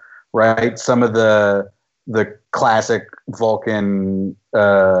T'Pol, right? Some of the classic Vulcan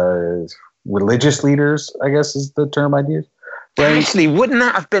religious leaders, I guess is the term I'd use. Right? Actually, wouldn't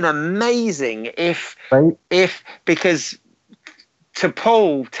that have been amazing if because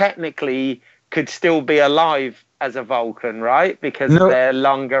T'Pol technically could still be alive as a Vulcan, right? Because of their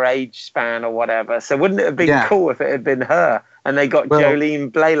longer age span or whatever. So wouldn't it have been cool if it had been her and they got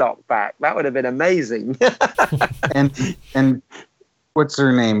Jolene Blaylock back? That would have been amazing. and what's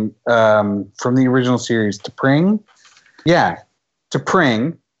her name from the original series? T'Pring? Yeah,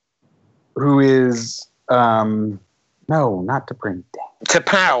 T'Pring, who is no, not T'Pring.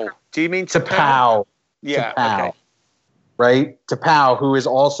 T'Pau. Do you mean T'Pau? Yeah. T'Pau. Okay. Right, T'Pau, who is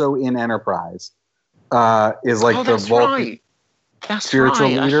also in Enterprise, is like the Vulcan spiritual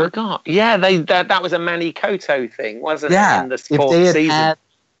leader. I forgot. Yeah, that was a Manny Koto thing, wasn't it? In the fourth season.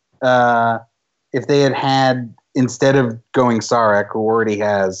 If they had instead of going Sarek, who already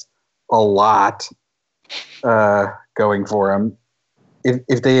has a lot going for him,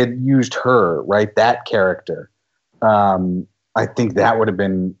 if they had used her, right, that character, I think that would have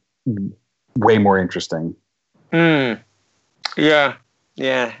been way more interesting. Yeah.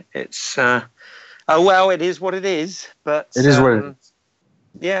 It's it is what it is. But it is what it is.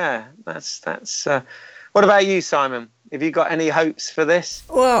 Yeah, that's. What about you, Simon? Have you got any hopes for this?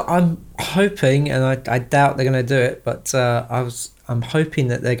 Well, I'm hoping, and I doubt they're going to do it, but I'm hoping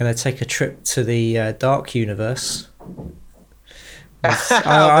that they're going to take a trip to the Dark Universe.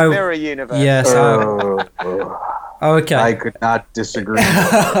 The Mirror Universe. Yes. Okay. I could not disagree.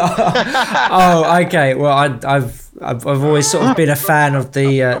 Oh, okay. Well, I've always sort of been a fan of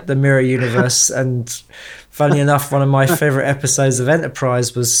the Mirror Universe, and funny enough, one of my favorite episodes of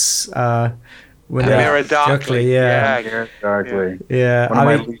Enterprise was when Mirror Darkly. Yeah. Mirror Darkly. Yeah. One of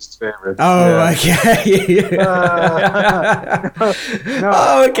my least favorites. Oh, okay.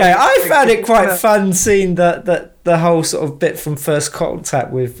 Oh, okay. I found it quite fun seeing that the whole sort of bit from First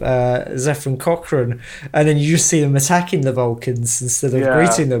Contact with Zephyr and Cochrane, and then you just see them attacking the Vulcans instead of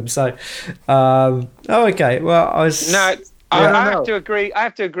greeting them. So, okay. Well, I have to agree. I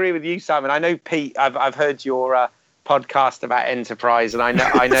have to agree with you, Simon. I know, Pete. I've heard your podcast about Enterprise, and I know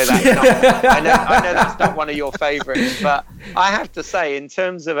that's not, I know that's not one of your favourites, but I have to say, in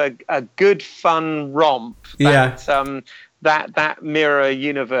terms of a good fun romp, that Mirror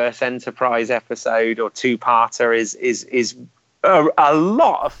Universe Enterprise episode or two-parter is a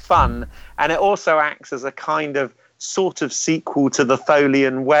lot of fun, and it also acts as a kind of sort of sequel to the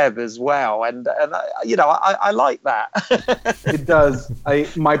Tholian Web as well, and I like that. It does.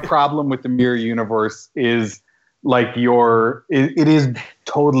 My problem with the Mirror Universe is like it is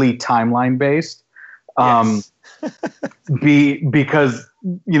totally timeline based. Yes. Because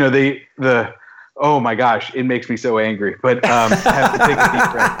the oh my gosh, it makes me so angry. But I have to take a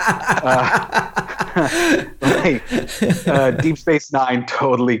deep breath. Deep Space Nine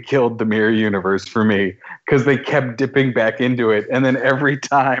totally killed the Mirror Universe for me, because they kept dipping back into it, and then every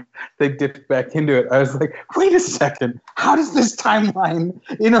time they dipped back into it, I was like, wait a second, how does this timeline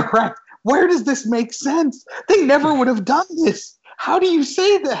interact? Where does this make sense? They never would have done this. How do you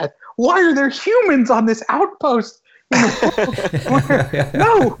say that? Why are there humans on this outpost?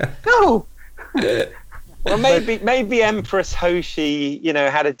 No. Well, maybe Empress Hoshi,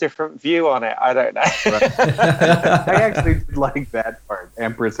 had a different view on it. I don't know. I actually did like that part.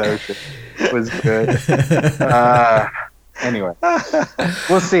 Empress Hoshi was good. Anyway,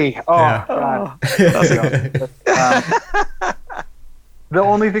 we'll see. Oh, God. The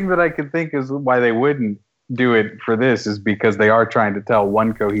only thing that I could think is why they wouldn't do it for this is because they are trying to tell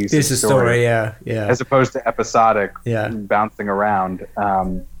one cohesive story, as opposed to episodic, bouncing around.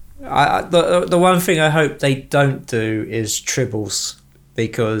 The one thing I hope they don't do is tribbles,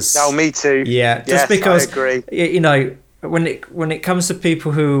 because me too. Yeah, just because I agree. When it comes to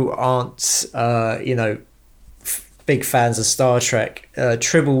people who aren't big fans of Star Trek,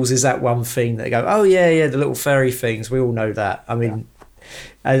 tribbles is that one thing that they go, oh yeah, the little fairy things. We all know that. I mean.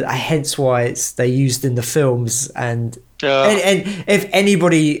 Hence why they're used in the films, and if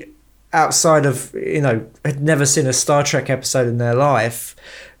anybody outside of had never seen a Star Trek episode in their life,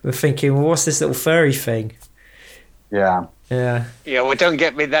 we're thinking, well, what's this little furry thing? Yeah. Well, don't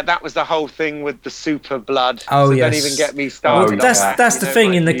get me that was the whole thing with the super blood. Oh, so yes. Don't even get me started. That's the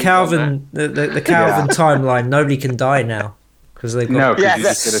thing in the Calvin the Calvin timeline. Nobody can die now because they've got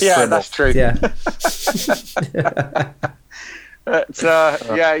that's true. Yeah. But,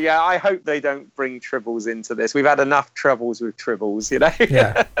 I hope they don't bring tribbles into this. We've had enough troubles with tribbles,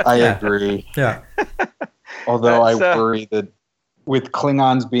 Yeah, I agree. Yeah. Although I worry that with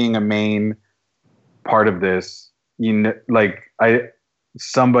Klingons being a main part of this,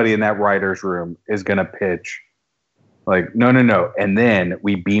 somebody in that writer's room is going to pitch, like, no, and then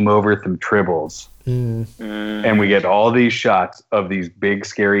we beam over some tribbles, and we get all these shots of these big,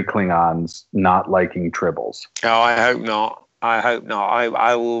 scary Klingons not liking tribbles. Oh, I hope not.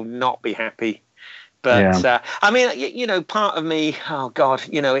 I will not be happy. But I mean, part of me, oh God,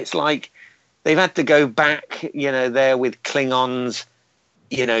 it's like they've had to go back, there with Klingons,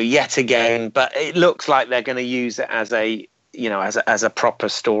 yet again. But it looks like they're going to use it as a, as a proper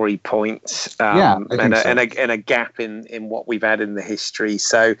story point, and a gap in what we've had in the history.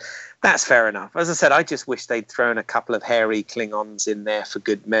 So that's fair enough. As I said, I just wish they'd thrown a couple of hairy Klingons in there for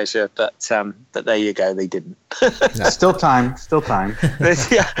good measure, but there you go, they didn't. Still time.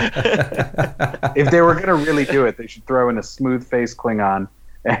 If they were going to really do it, they should throw in a smooth-faced Klingon,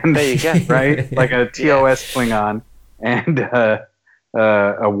 and there you go, right, like a TOS Klingon and a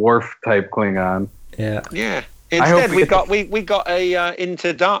Worf type Klingon. Yeah. Instead, we got a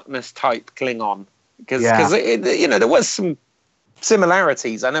Into Darkness type Klingon because there was some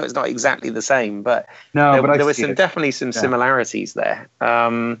similarities. I know it's not exactly the same, but there was definitely some similarities there.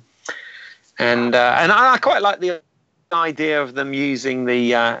 And I quite like the idea of them using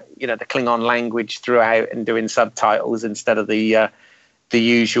the the Klingon language throughout and doing subtitles instead of the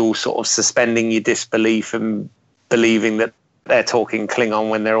usual sort of suspending your disbelief and believing that they're talking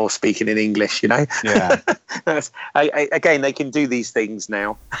Klingon when they're all speaking in English, Yeah. Again, they can do these things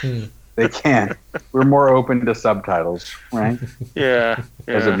now. They can. We're more open to subtitles, right? Yeah.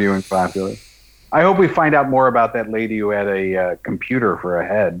 As a viewing populace. I hope we find out more about that lady who had a computer for a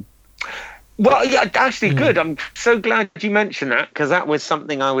head. Well, yeah, actually, good. I'm so glad you mentioned that, because that was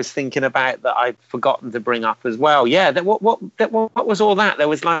something I was thinking about that I'd forgotten to bring up as well. Yeah, what was all that? There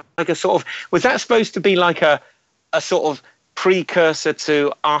was like a sort of, was that supposed to be like a sort of precursor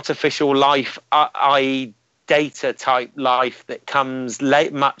to artificial life, i.e. data type life that comes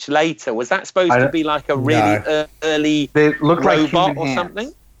much later? Was that supposed to be like a really early robot or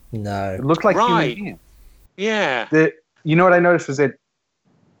something? No. It looked like human hands. Yeah. You know what I noticed was that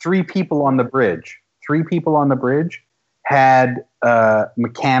three people on the bridge had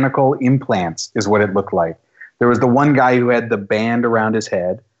mechanical implants, is what it looked like. There was the one guy who had the band around his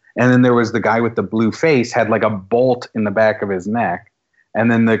head, and then there was the guy with the blue face had like a bolt in the back of his neck,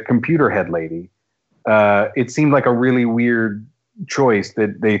 and then the computer head lady. It seemed like a really weird choice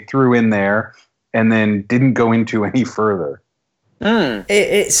that they threw in there and then didn't go into any further.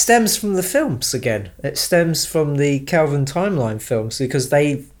 It stems from the films again. It stems from the Kelvin Timeline films, because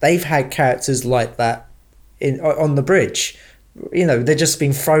they've had characters like that on the bridge. They're just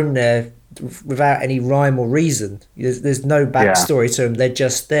been thrown there without any rhyme or reason. There's no backstory to them. They're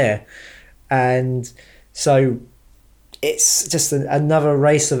just there, and so it's just another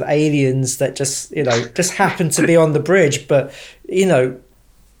race of aliens that just happen to be on the bridge. But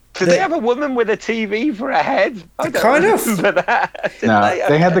did they have a woman with a TV for a head? I don't remember that. No,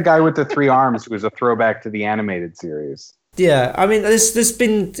 they had the guy with the three arms, who was a throwback to the animated series. Yeah, I mean, there's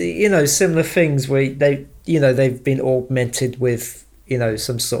been similar things where they've been augmented with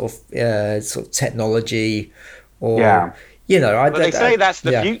some sort of technology, or they say that's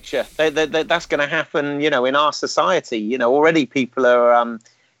the future. That's going to happen. In our society. Already people are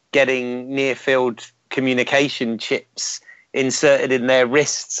getting near field communication chips inserted in their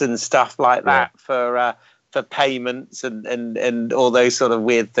wrists and stuff like that for payments and all those sort of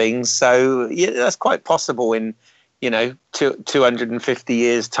weird things. So that's quite possible in 250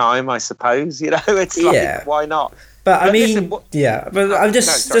 years time, I suppose. It's like, why not? But I mean, but I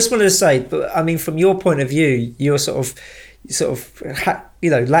just wanted to say, but I mean, from your point of view, you're sort of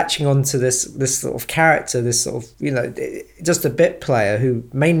latching onto this sort of character, this sort of just a bit player who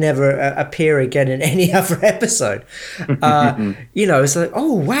may never appear again in any other episode. It's like,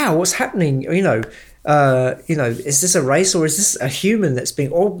 oh wow, what's happening? Is this a race, or is this a human that's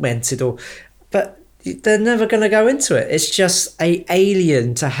being augmented? But they're never going to go into it. It's just a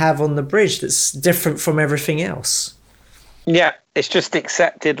alien to have on the bridge that's different from everything else. Yeah, it's just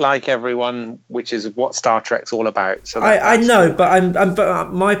accepted like everyone, which is what Star Trek's all about. So I know,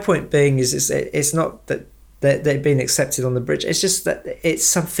 but my point being is it's not that they've been accepted on the bridge. It's just that it's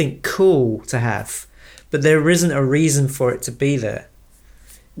something cool to have, but there isn't a reason for it to be there.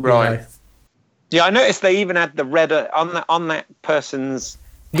 Right. Yeah, I noticed they even had the red on that person's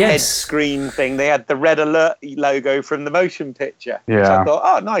head screen thing. They had the Red Alert logo from the motion picture. Yeah. So I thought,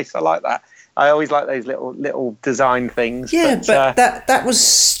 oh, nice. I like that. I always like those little design things. Yeah, but that was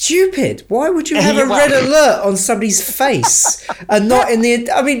stupid. Why would you have a Red Alert on somebody's face and not in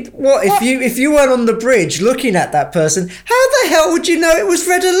the? I mean, what if you weren't on the bridge looking at that person? How the hell would you know it was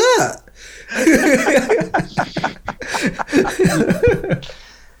Red Alert?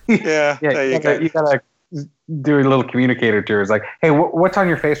 Yeah, there you go. You gotta do a little communicator tour. It's like, hey, what's on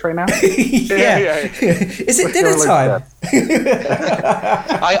your face right now? yeah. Is it dinner time?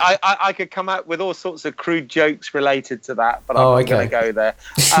 I could come out with all sorts of crude jokes related to that, but I'm not going to go there.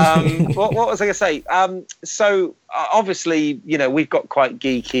 What was I going to say? So obviously, we've got quite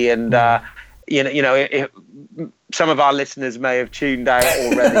geeky, and if some of our listeners may have tuned out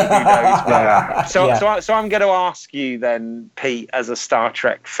already. Who knows? So I'm going to ask you then, Pete, as a Star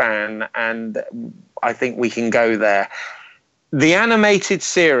Trek fan, and I think we can go there. The animated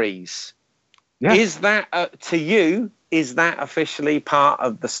series, is that to you? Is that officially part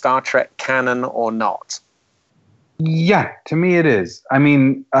of the Star Trek canon or not? Yeah, to me it is. I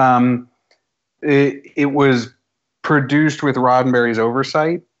mean, it was produced with Roddenberry's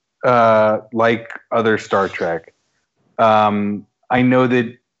oversight, like other Star Trek. I know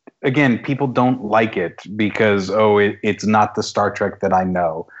that, again, people don't like it because, it's not the Star Trek that I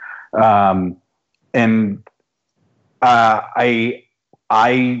know. And I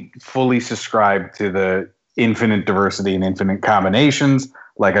fully subscribe to the infinite diversity and infinite combinations,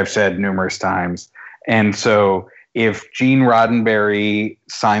 like I've said numerous times. And so if Gene Roddenberry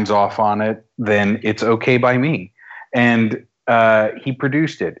signs off on it, then it's okay by me. And he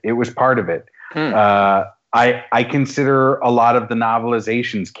produced it. It was part of it. I consider a lot of the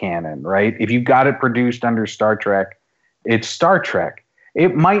novelizations canon, right? If you got it produced under Star Trek, it's Star Trek.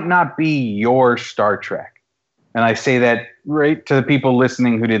 It might not be your Star Trek. And I say that right to the people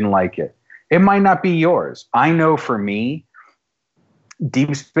listening who didn't like it. It might not be yours. I know for me,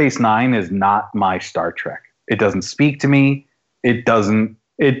 Deep Space Nine is not my Star Trek. It doesn't speak to me. It doesn't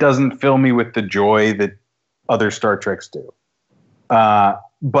fill me with the joy that other Star Treks do.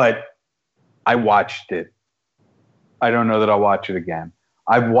 But I watched it. I don't know that I'll watch it again.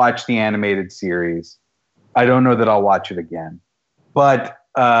 I've watched the animated series. I don't know that I'll watch it again. But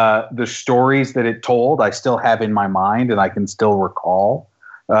the stories that it told, I still have in my mind and I can still recall.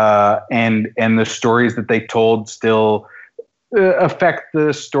 And the stories that they told still affect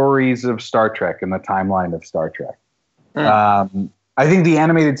the stories of Star Trek and the timeline of Star Trek. I think the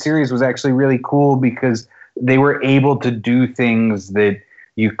animated series was actually really cool because they were able to do things that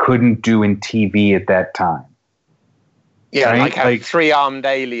you couldn't do in TV at that time. Yeah, right? like three-armed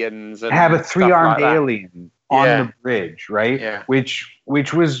aliens. And have a three-armed alien on the bridge, right? Yeah. Which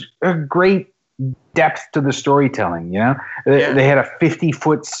was a great depth to the storytelling, you know? They had a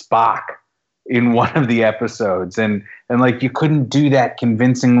 50-foot Spock in one of the episodes, and like you couldn't do that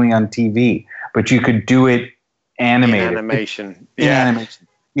convincingly on TV, but you could do it animated. In animation. In animation.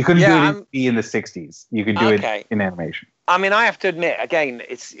 You couldn't do it in the 60s. You could do it in animation. I mean, I have to admit, again,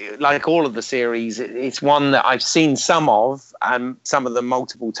 it's like all of the series, it's one that I've seen some of, and some of them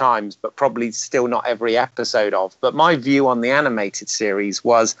multiple times, but probably still not every episode of. But my view on the animated series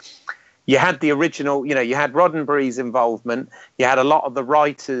was you had the original, you know, you had Roddenberry's involvement, you had a lot of the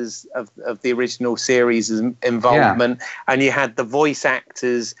writers of the original series' involvement, and you had the voice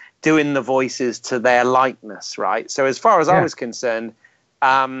actors doing the voices to their likeness, right? So as far as I was concerned,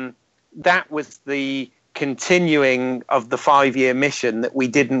 that was the continuing of the 5-year mission that we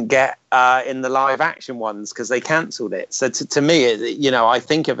didn't get in the live action ones because they cancelled it. So to me, you know, I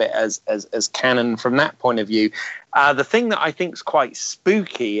think of it as canon from that point of view. The thing that I think is quite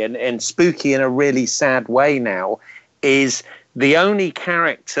spooky and spooky in a really sad way now is the only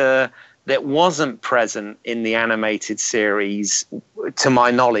character that wasn't present in the animated series, to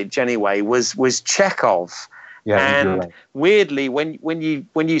my knowledge anyway, was Chekhov. Yeah, and weirdly, when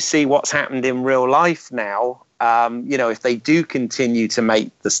you see what's happened in real life now, you know, if they do continue to make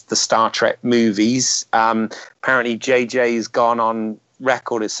the Star Trek movies, apparently JJ's gone on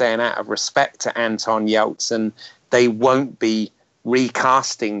record as saying, out of respect to Anton Yelchin, they won't be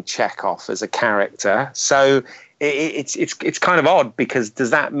recasting Chekhov as a character. So it's kind of odd, because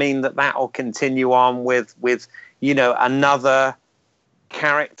does that mean that will continue on with you know, another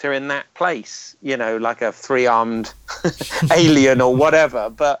character in that place, you know, like a three-armed alien or whatever?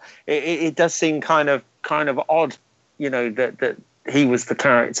 But it does seem kind of odd, you know, that he was the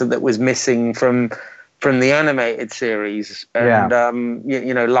character that was missing from the animated series. And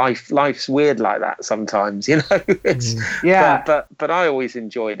you know, life's weird like that sometimes, you know. It's but I always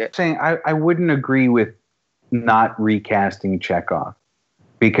enjoyed it. I wouldn't agree with not recasting Chekhov,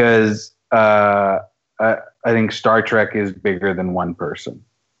 because I think Star Trek is bigger than one person,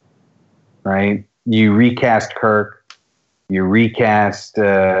 right? You recast Kirk, you recast,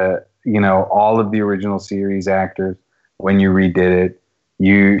 you know, all of the original series actors when you redid it.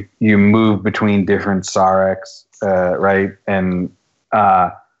 You move between different Sareks, right? And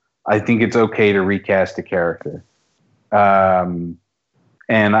I think it's okay to recast a character.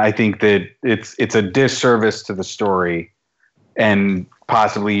 And I think that it's a disservice to the story, and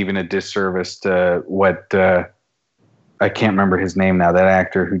possibly even a disservice to what I can't remember his name now, that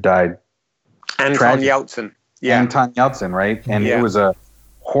actor who died. Anton Yelchin. Yeah. Anton Yelchin, right? And it was a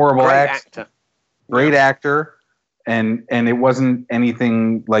horrible actor. Great actor. And it wasn't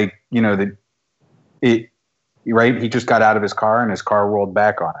anything like, you know, that it, right? He just got out of his car and his car rolled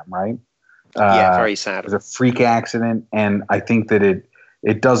back on him, right? Very sad. It was a freak accident. And I think that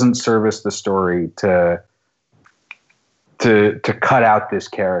it doesn't service the story to cut out this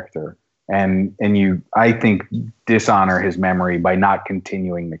character, and you, I think, dishonor his memory by not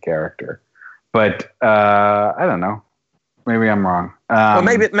continuing the character. But I don't know. Maybe I'm wrong. Well,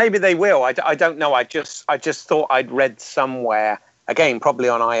 maybe they will. I don't know. I just thought I'd read somewhere, again, probably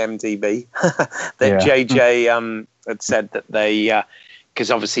on IMDb, that JJ had said that they, because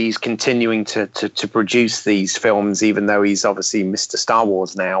obviously he's continuing to produce these films, even though he's obviously Mr. Star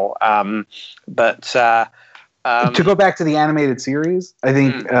Wars now. To go back to the animated series, I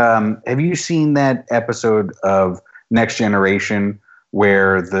think, have you seen that episode of Next Generation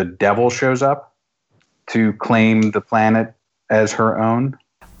where the devil shows up to claim the planet as her own?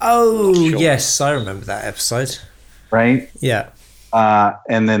 Oh, yes, I remember that episode. Right? Yeah.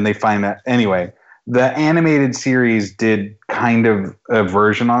 And then they find that, anyway, The animated series did kind of a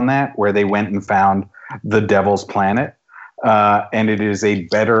version on that where they went and found the Devil's Planet. And it is a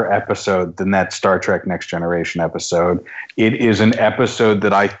better episode than that Star Trek Next Generation episode. It is an episode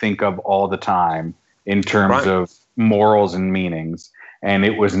that I think of all the time in terms of morals and meanings. And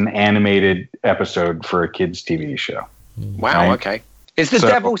it was an animated episode for a kids' TV show. Wow, right? Okay. Is the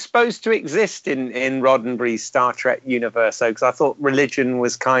devil supposed to exist in Roddenberry's Star Trek universe? Because I thought religion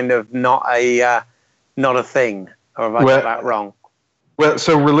was kind of not a thing. Or have I got that wrong? Well,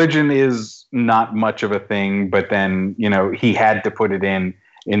 so religion is not much of a thing, but then, he had to put it in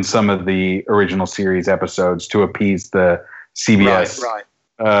some of the original series episodes to appease the CBS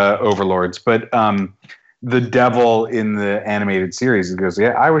overlords. But the devil in the animated series goes,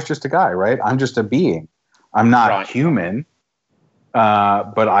 yeah, I was just a guy, right? I'm just a being. I'm not human.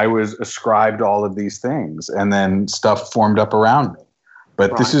 But I was ascribed all of these things, and then stuff formed up around me.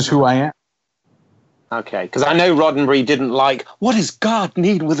 But this is who I am. Okay, because I know Roddenberry didn't like, what does God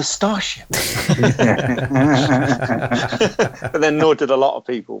need with a starship? But then nor did a lot of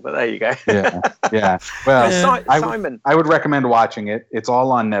people, but there you go. Yeah. Well, Simon. I would recommend watching it. It's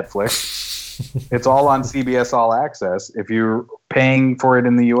all on Netflix. It's all on CBS All Access if you're paying for it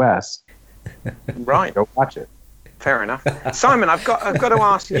in the US. Right. Go watch it. Fair enough. Simon, I've got to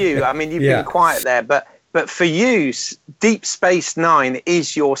ask you, I mean, you've been quiet there, but for you, Deep Space Nine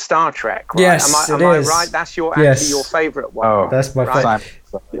is your Star Trek, right? Yes, am I right? That's actually your favourite one. Oh, that's my favourite.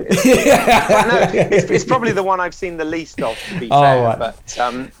 It's probably the one I've seen the least of, to be fair. Right. But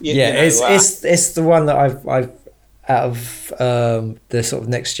it's the one that I've out of the sort of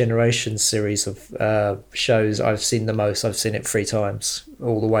Next Generation series of shows I've seen the most. I've seen it 3 times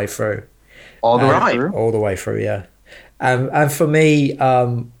all the way through. All the way through? All the way through, yeah. And for me,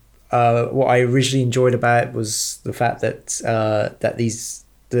 what I originally enjoyed about it was the fact that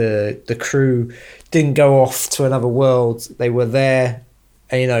the crew didn't go off to another world. They were there,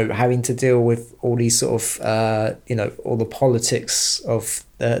 having to deal with all these sort of, all the politics of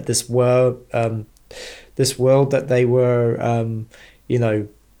this world that they were,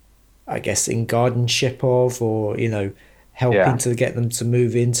 I guess, in guardianship of, or, helping to get them to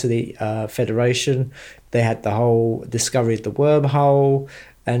move into the Federation. They had the whole discovery of the wormhole,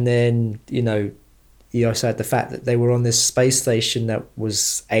 and then you also had the fact that they were on this space station that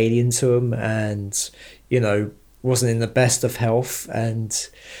was alien to them, and wasn't in the best of health, and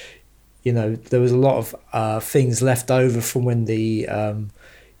there was a lot of things left over from when the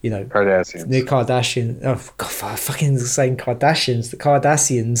Kardashians. The Kardashian. Oh God, I fucking saying Kardashians. The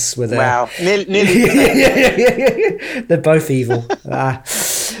Cardassians were there. Wow, nearly. They're both evil.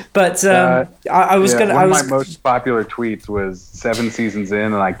 But I was gonna. One of my most popular tweets was 7 seasons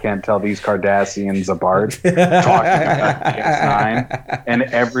in, and I can't tell these Kardashians apart. Talking about DS9, and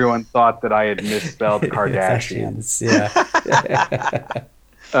everyone thought that I had misspelled Kardashians. Yeah.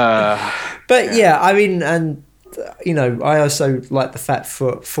 But yeah, I mean, and. I also like the fact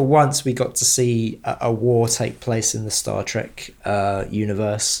for once we got to see a war take place in the Star Trek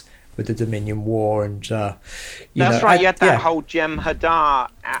universe with the Dominion War, and that's right. You had that whole Jem'Hadar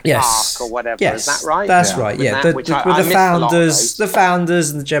arc or whatever. Yes, is that right? That's right. Yeah, with the founders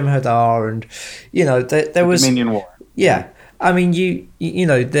and the Jem'Hadar, and there was Dominion War. Yeah, I mean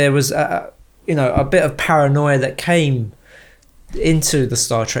there was a bit of paranoia that came into the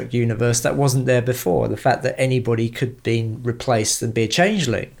Star Trek universe that wasn't there before. The fact that anybody could be replaced and be a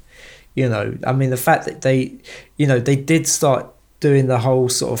changeling, I mean, the fact that they did start doing the whole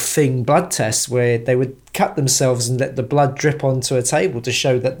sort of thing, blood tests, where they would cut themselves and let the blood drip onto a table to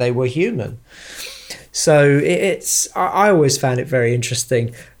show that they were human. So I always found it very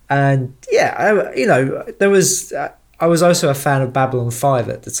interesting. And yeah, there was, I was also a fan of Babylon 5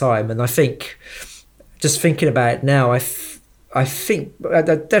 at the time. And I think, just thinking about it now, I think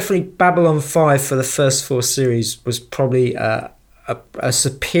definitely Babylon 5 for the first 4 series was probably a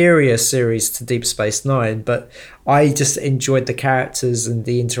superior series to Deep Space Nine, but I just enjoyed the characters and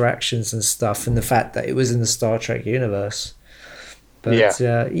the interactions and stuff, and the fact that it was in the Star Trek universe. But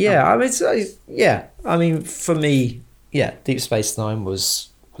I mean, for me, Deep Space Nine was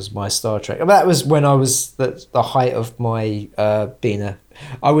my Star Trek. That was when I was the height of my being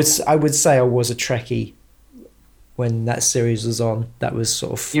I would say I was a Trekkie. When that series was on, that was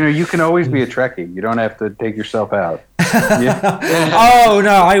sort of... you can always be a Trekkie. You don't have to take yourself out. Oh,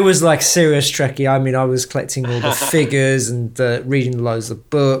 no, I was like serious Trekkie. I mean, I was collecting all the figures and reading loads of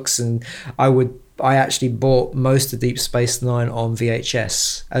books, and I actually bought most of Deep Space Nine on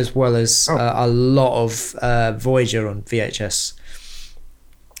VHS, as well as a lot of Voyager on VHS.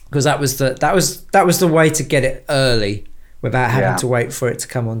 Because that was the way to get it early without having to wait for it to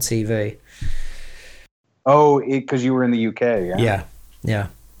come on TV. Oh, because you were in the UK, yeah? Yeah.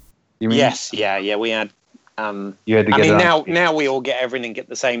 You mean, Yes, yeah, we had. You had to get now we all get everything at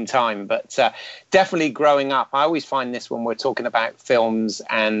the same time, but definitely growing up, I always find this when we're talking about films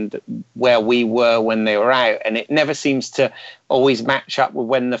and where we were when they were out, and it never seems to always match up with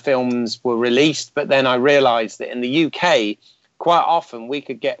when the films were released. But then I realised that in the UK, quite often we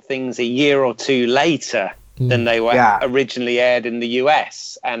could get things a year or two later than they were originally aired in the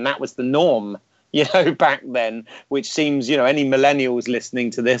US, and that was the norm. Back then, which seems, any millennials listening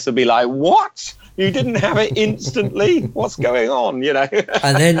to this will be like, what? You didn't have it instantly? What's going on?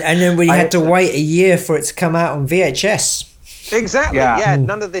 And then we had to wait a year for it to come out on VHS. Exactly. Yeah.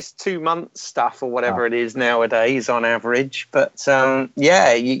 None of this 2 month stuff or whatever it is nowadays on average. But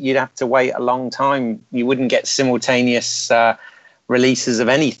you'd have to wait a long time. You wouldn't get simultaneous releases of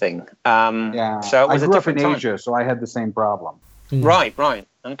anything. So it was I grew a up in different Asia, so I had the same problem. Right.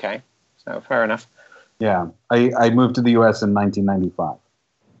 Okay. So fair enough. Yeah, I moved to the US in 1995.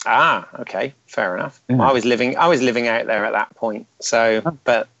 Okay, fair enough. Yeah. I was living out there at that point. So,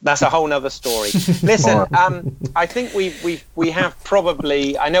 but that's a whole nother story. Listen, I think we have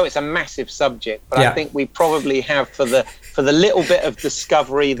probably. I know it's a massive subject, but I think we probably have for the little bit of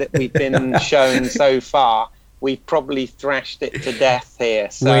discovery that we've been shown so far. We've probably thrashed it to death here.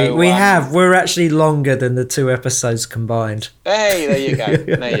 So we have. We're actually longer than the 2 episodes combined. Hey, there you go.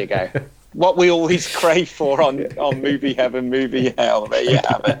 There you go. What we always crave for on Movie Heaven, Movie Hell. There you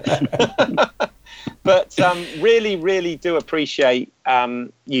have it. But really, really do appreciate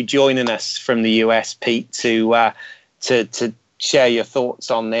you joining us from the US, Pete, to share your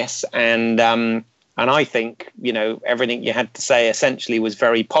thoughts on this. And I think everything you had to say essentially was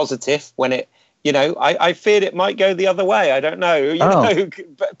very positive. When it, I feared it might go the other way. I don't know.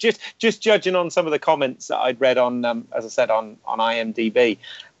 But just judging on some of the comments that I'd read on, as I said, on IMDb.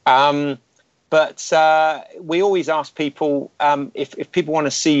 But we always ask people if people want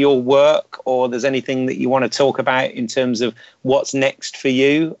to see your work or there's anything that you want to talk about in terms of what's next for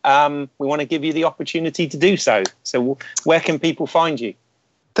you. We want to give you the opportunity to do so. So where can people find you?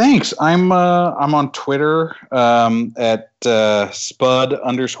 Thanks. I'm on Twitter at Spud_monkey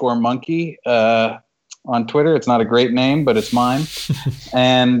on Twitter. It's not a great name, but it's mine.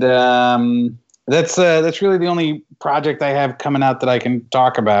 And that's really the only project I have coming out that I can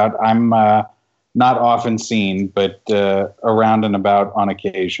talk about. I'm not often seen, but around and about on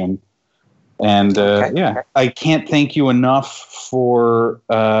occasion. And I can't thank you enough for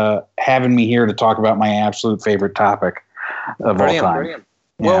having me here to talk about my absolute favorite topic of all time. Brilliant.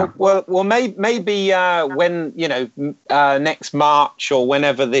 Yeah. Well, maybe when next March or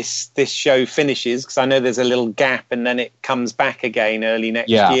whenever this show finishes, because I know there's a little gap and then it comes back again early next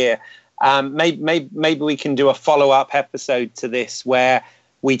year. Maybe we can do a follow-up episode to this where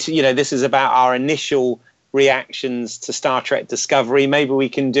this is about our initial reactions to Star Trek Discovery. Maybe we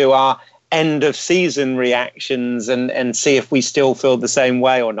can do our end of season reactions and see if we still feel the same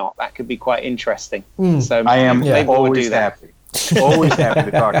way or not. That could be quite interesting. So I am always happy. Always happy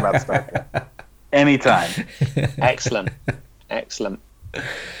to talk about Star Trek. Anytime. Excellent.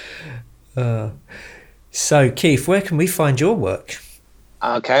 So, Keith, where can we find your work?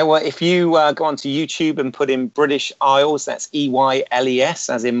 Okay, well, if you go onto YouTube and put in British Isles, that's EYLES,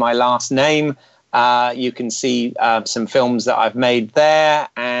 as in my last name, you can see some films that I've made there.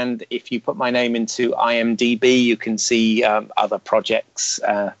 And if you put my name into IMDb, you can see other projects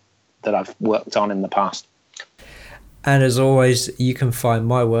that I've worked on in the past. And as always, you can find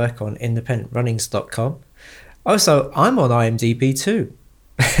my work on independentrunnings.com. Also, I'm on IMDb too.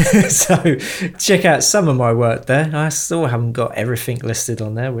 So check out some of my work there. I still haven't got everything listed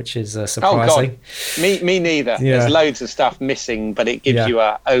on there, which is surprising. Oh God, me neither. Yeah. There's loads of stuff missing, but it gives you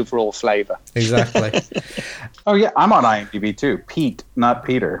a overall flavour. Exactly. Oh yeah, I'm on IMDb too. Pete, not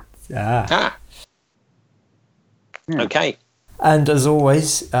Peter. Yeah. Okay. And as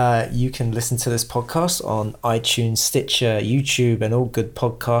always, you can listen to this podcast on iTunes, Stitcher, YouTube, and all good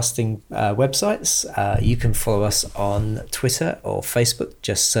podcasting websites. You can follow us on Twitter or Facebook.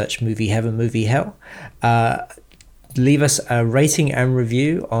 Just search Movie Heaven, Movie Hell. Leave us a rating and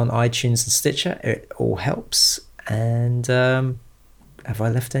review on iTunes and Stitcher. It all helps. And have I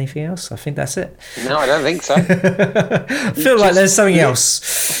left anything else? I think that's it. No, I don't think so. I feel like there's something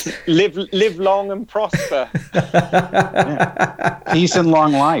else. Live long and prosper. Peace and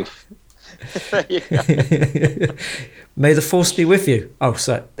long life. May the force be with you. Oh,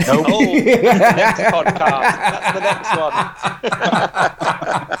 sorry. Nope. Next podcast. That's the next one.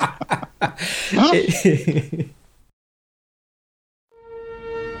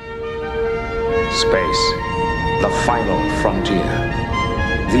 Space, the final frontier.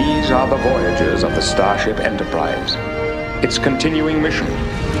 These are the voyages of the Starship Enterprise. Its continuing mission: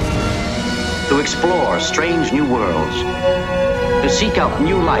 to explore strange new worlds, to seek out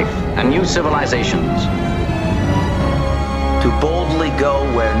new life and new civilizations, to boldly go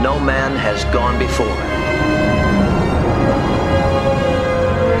where no man has gone before.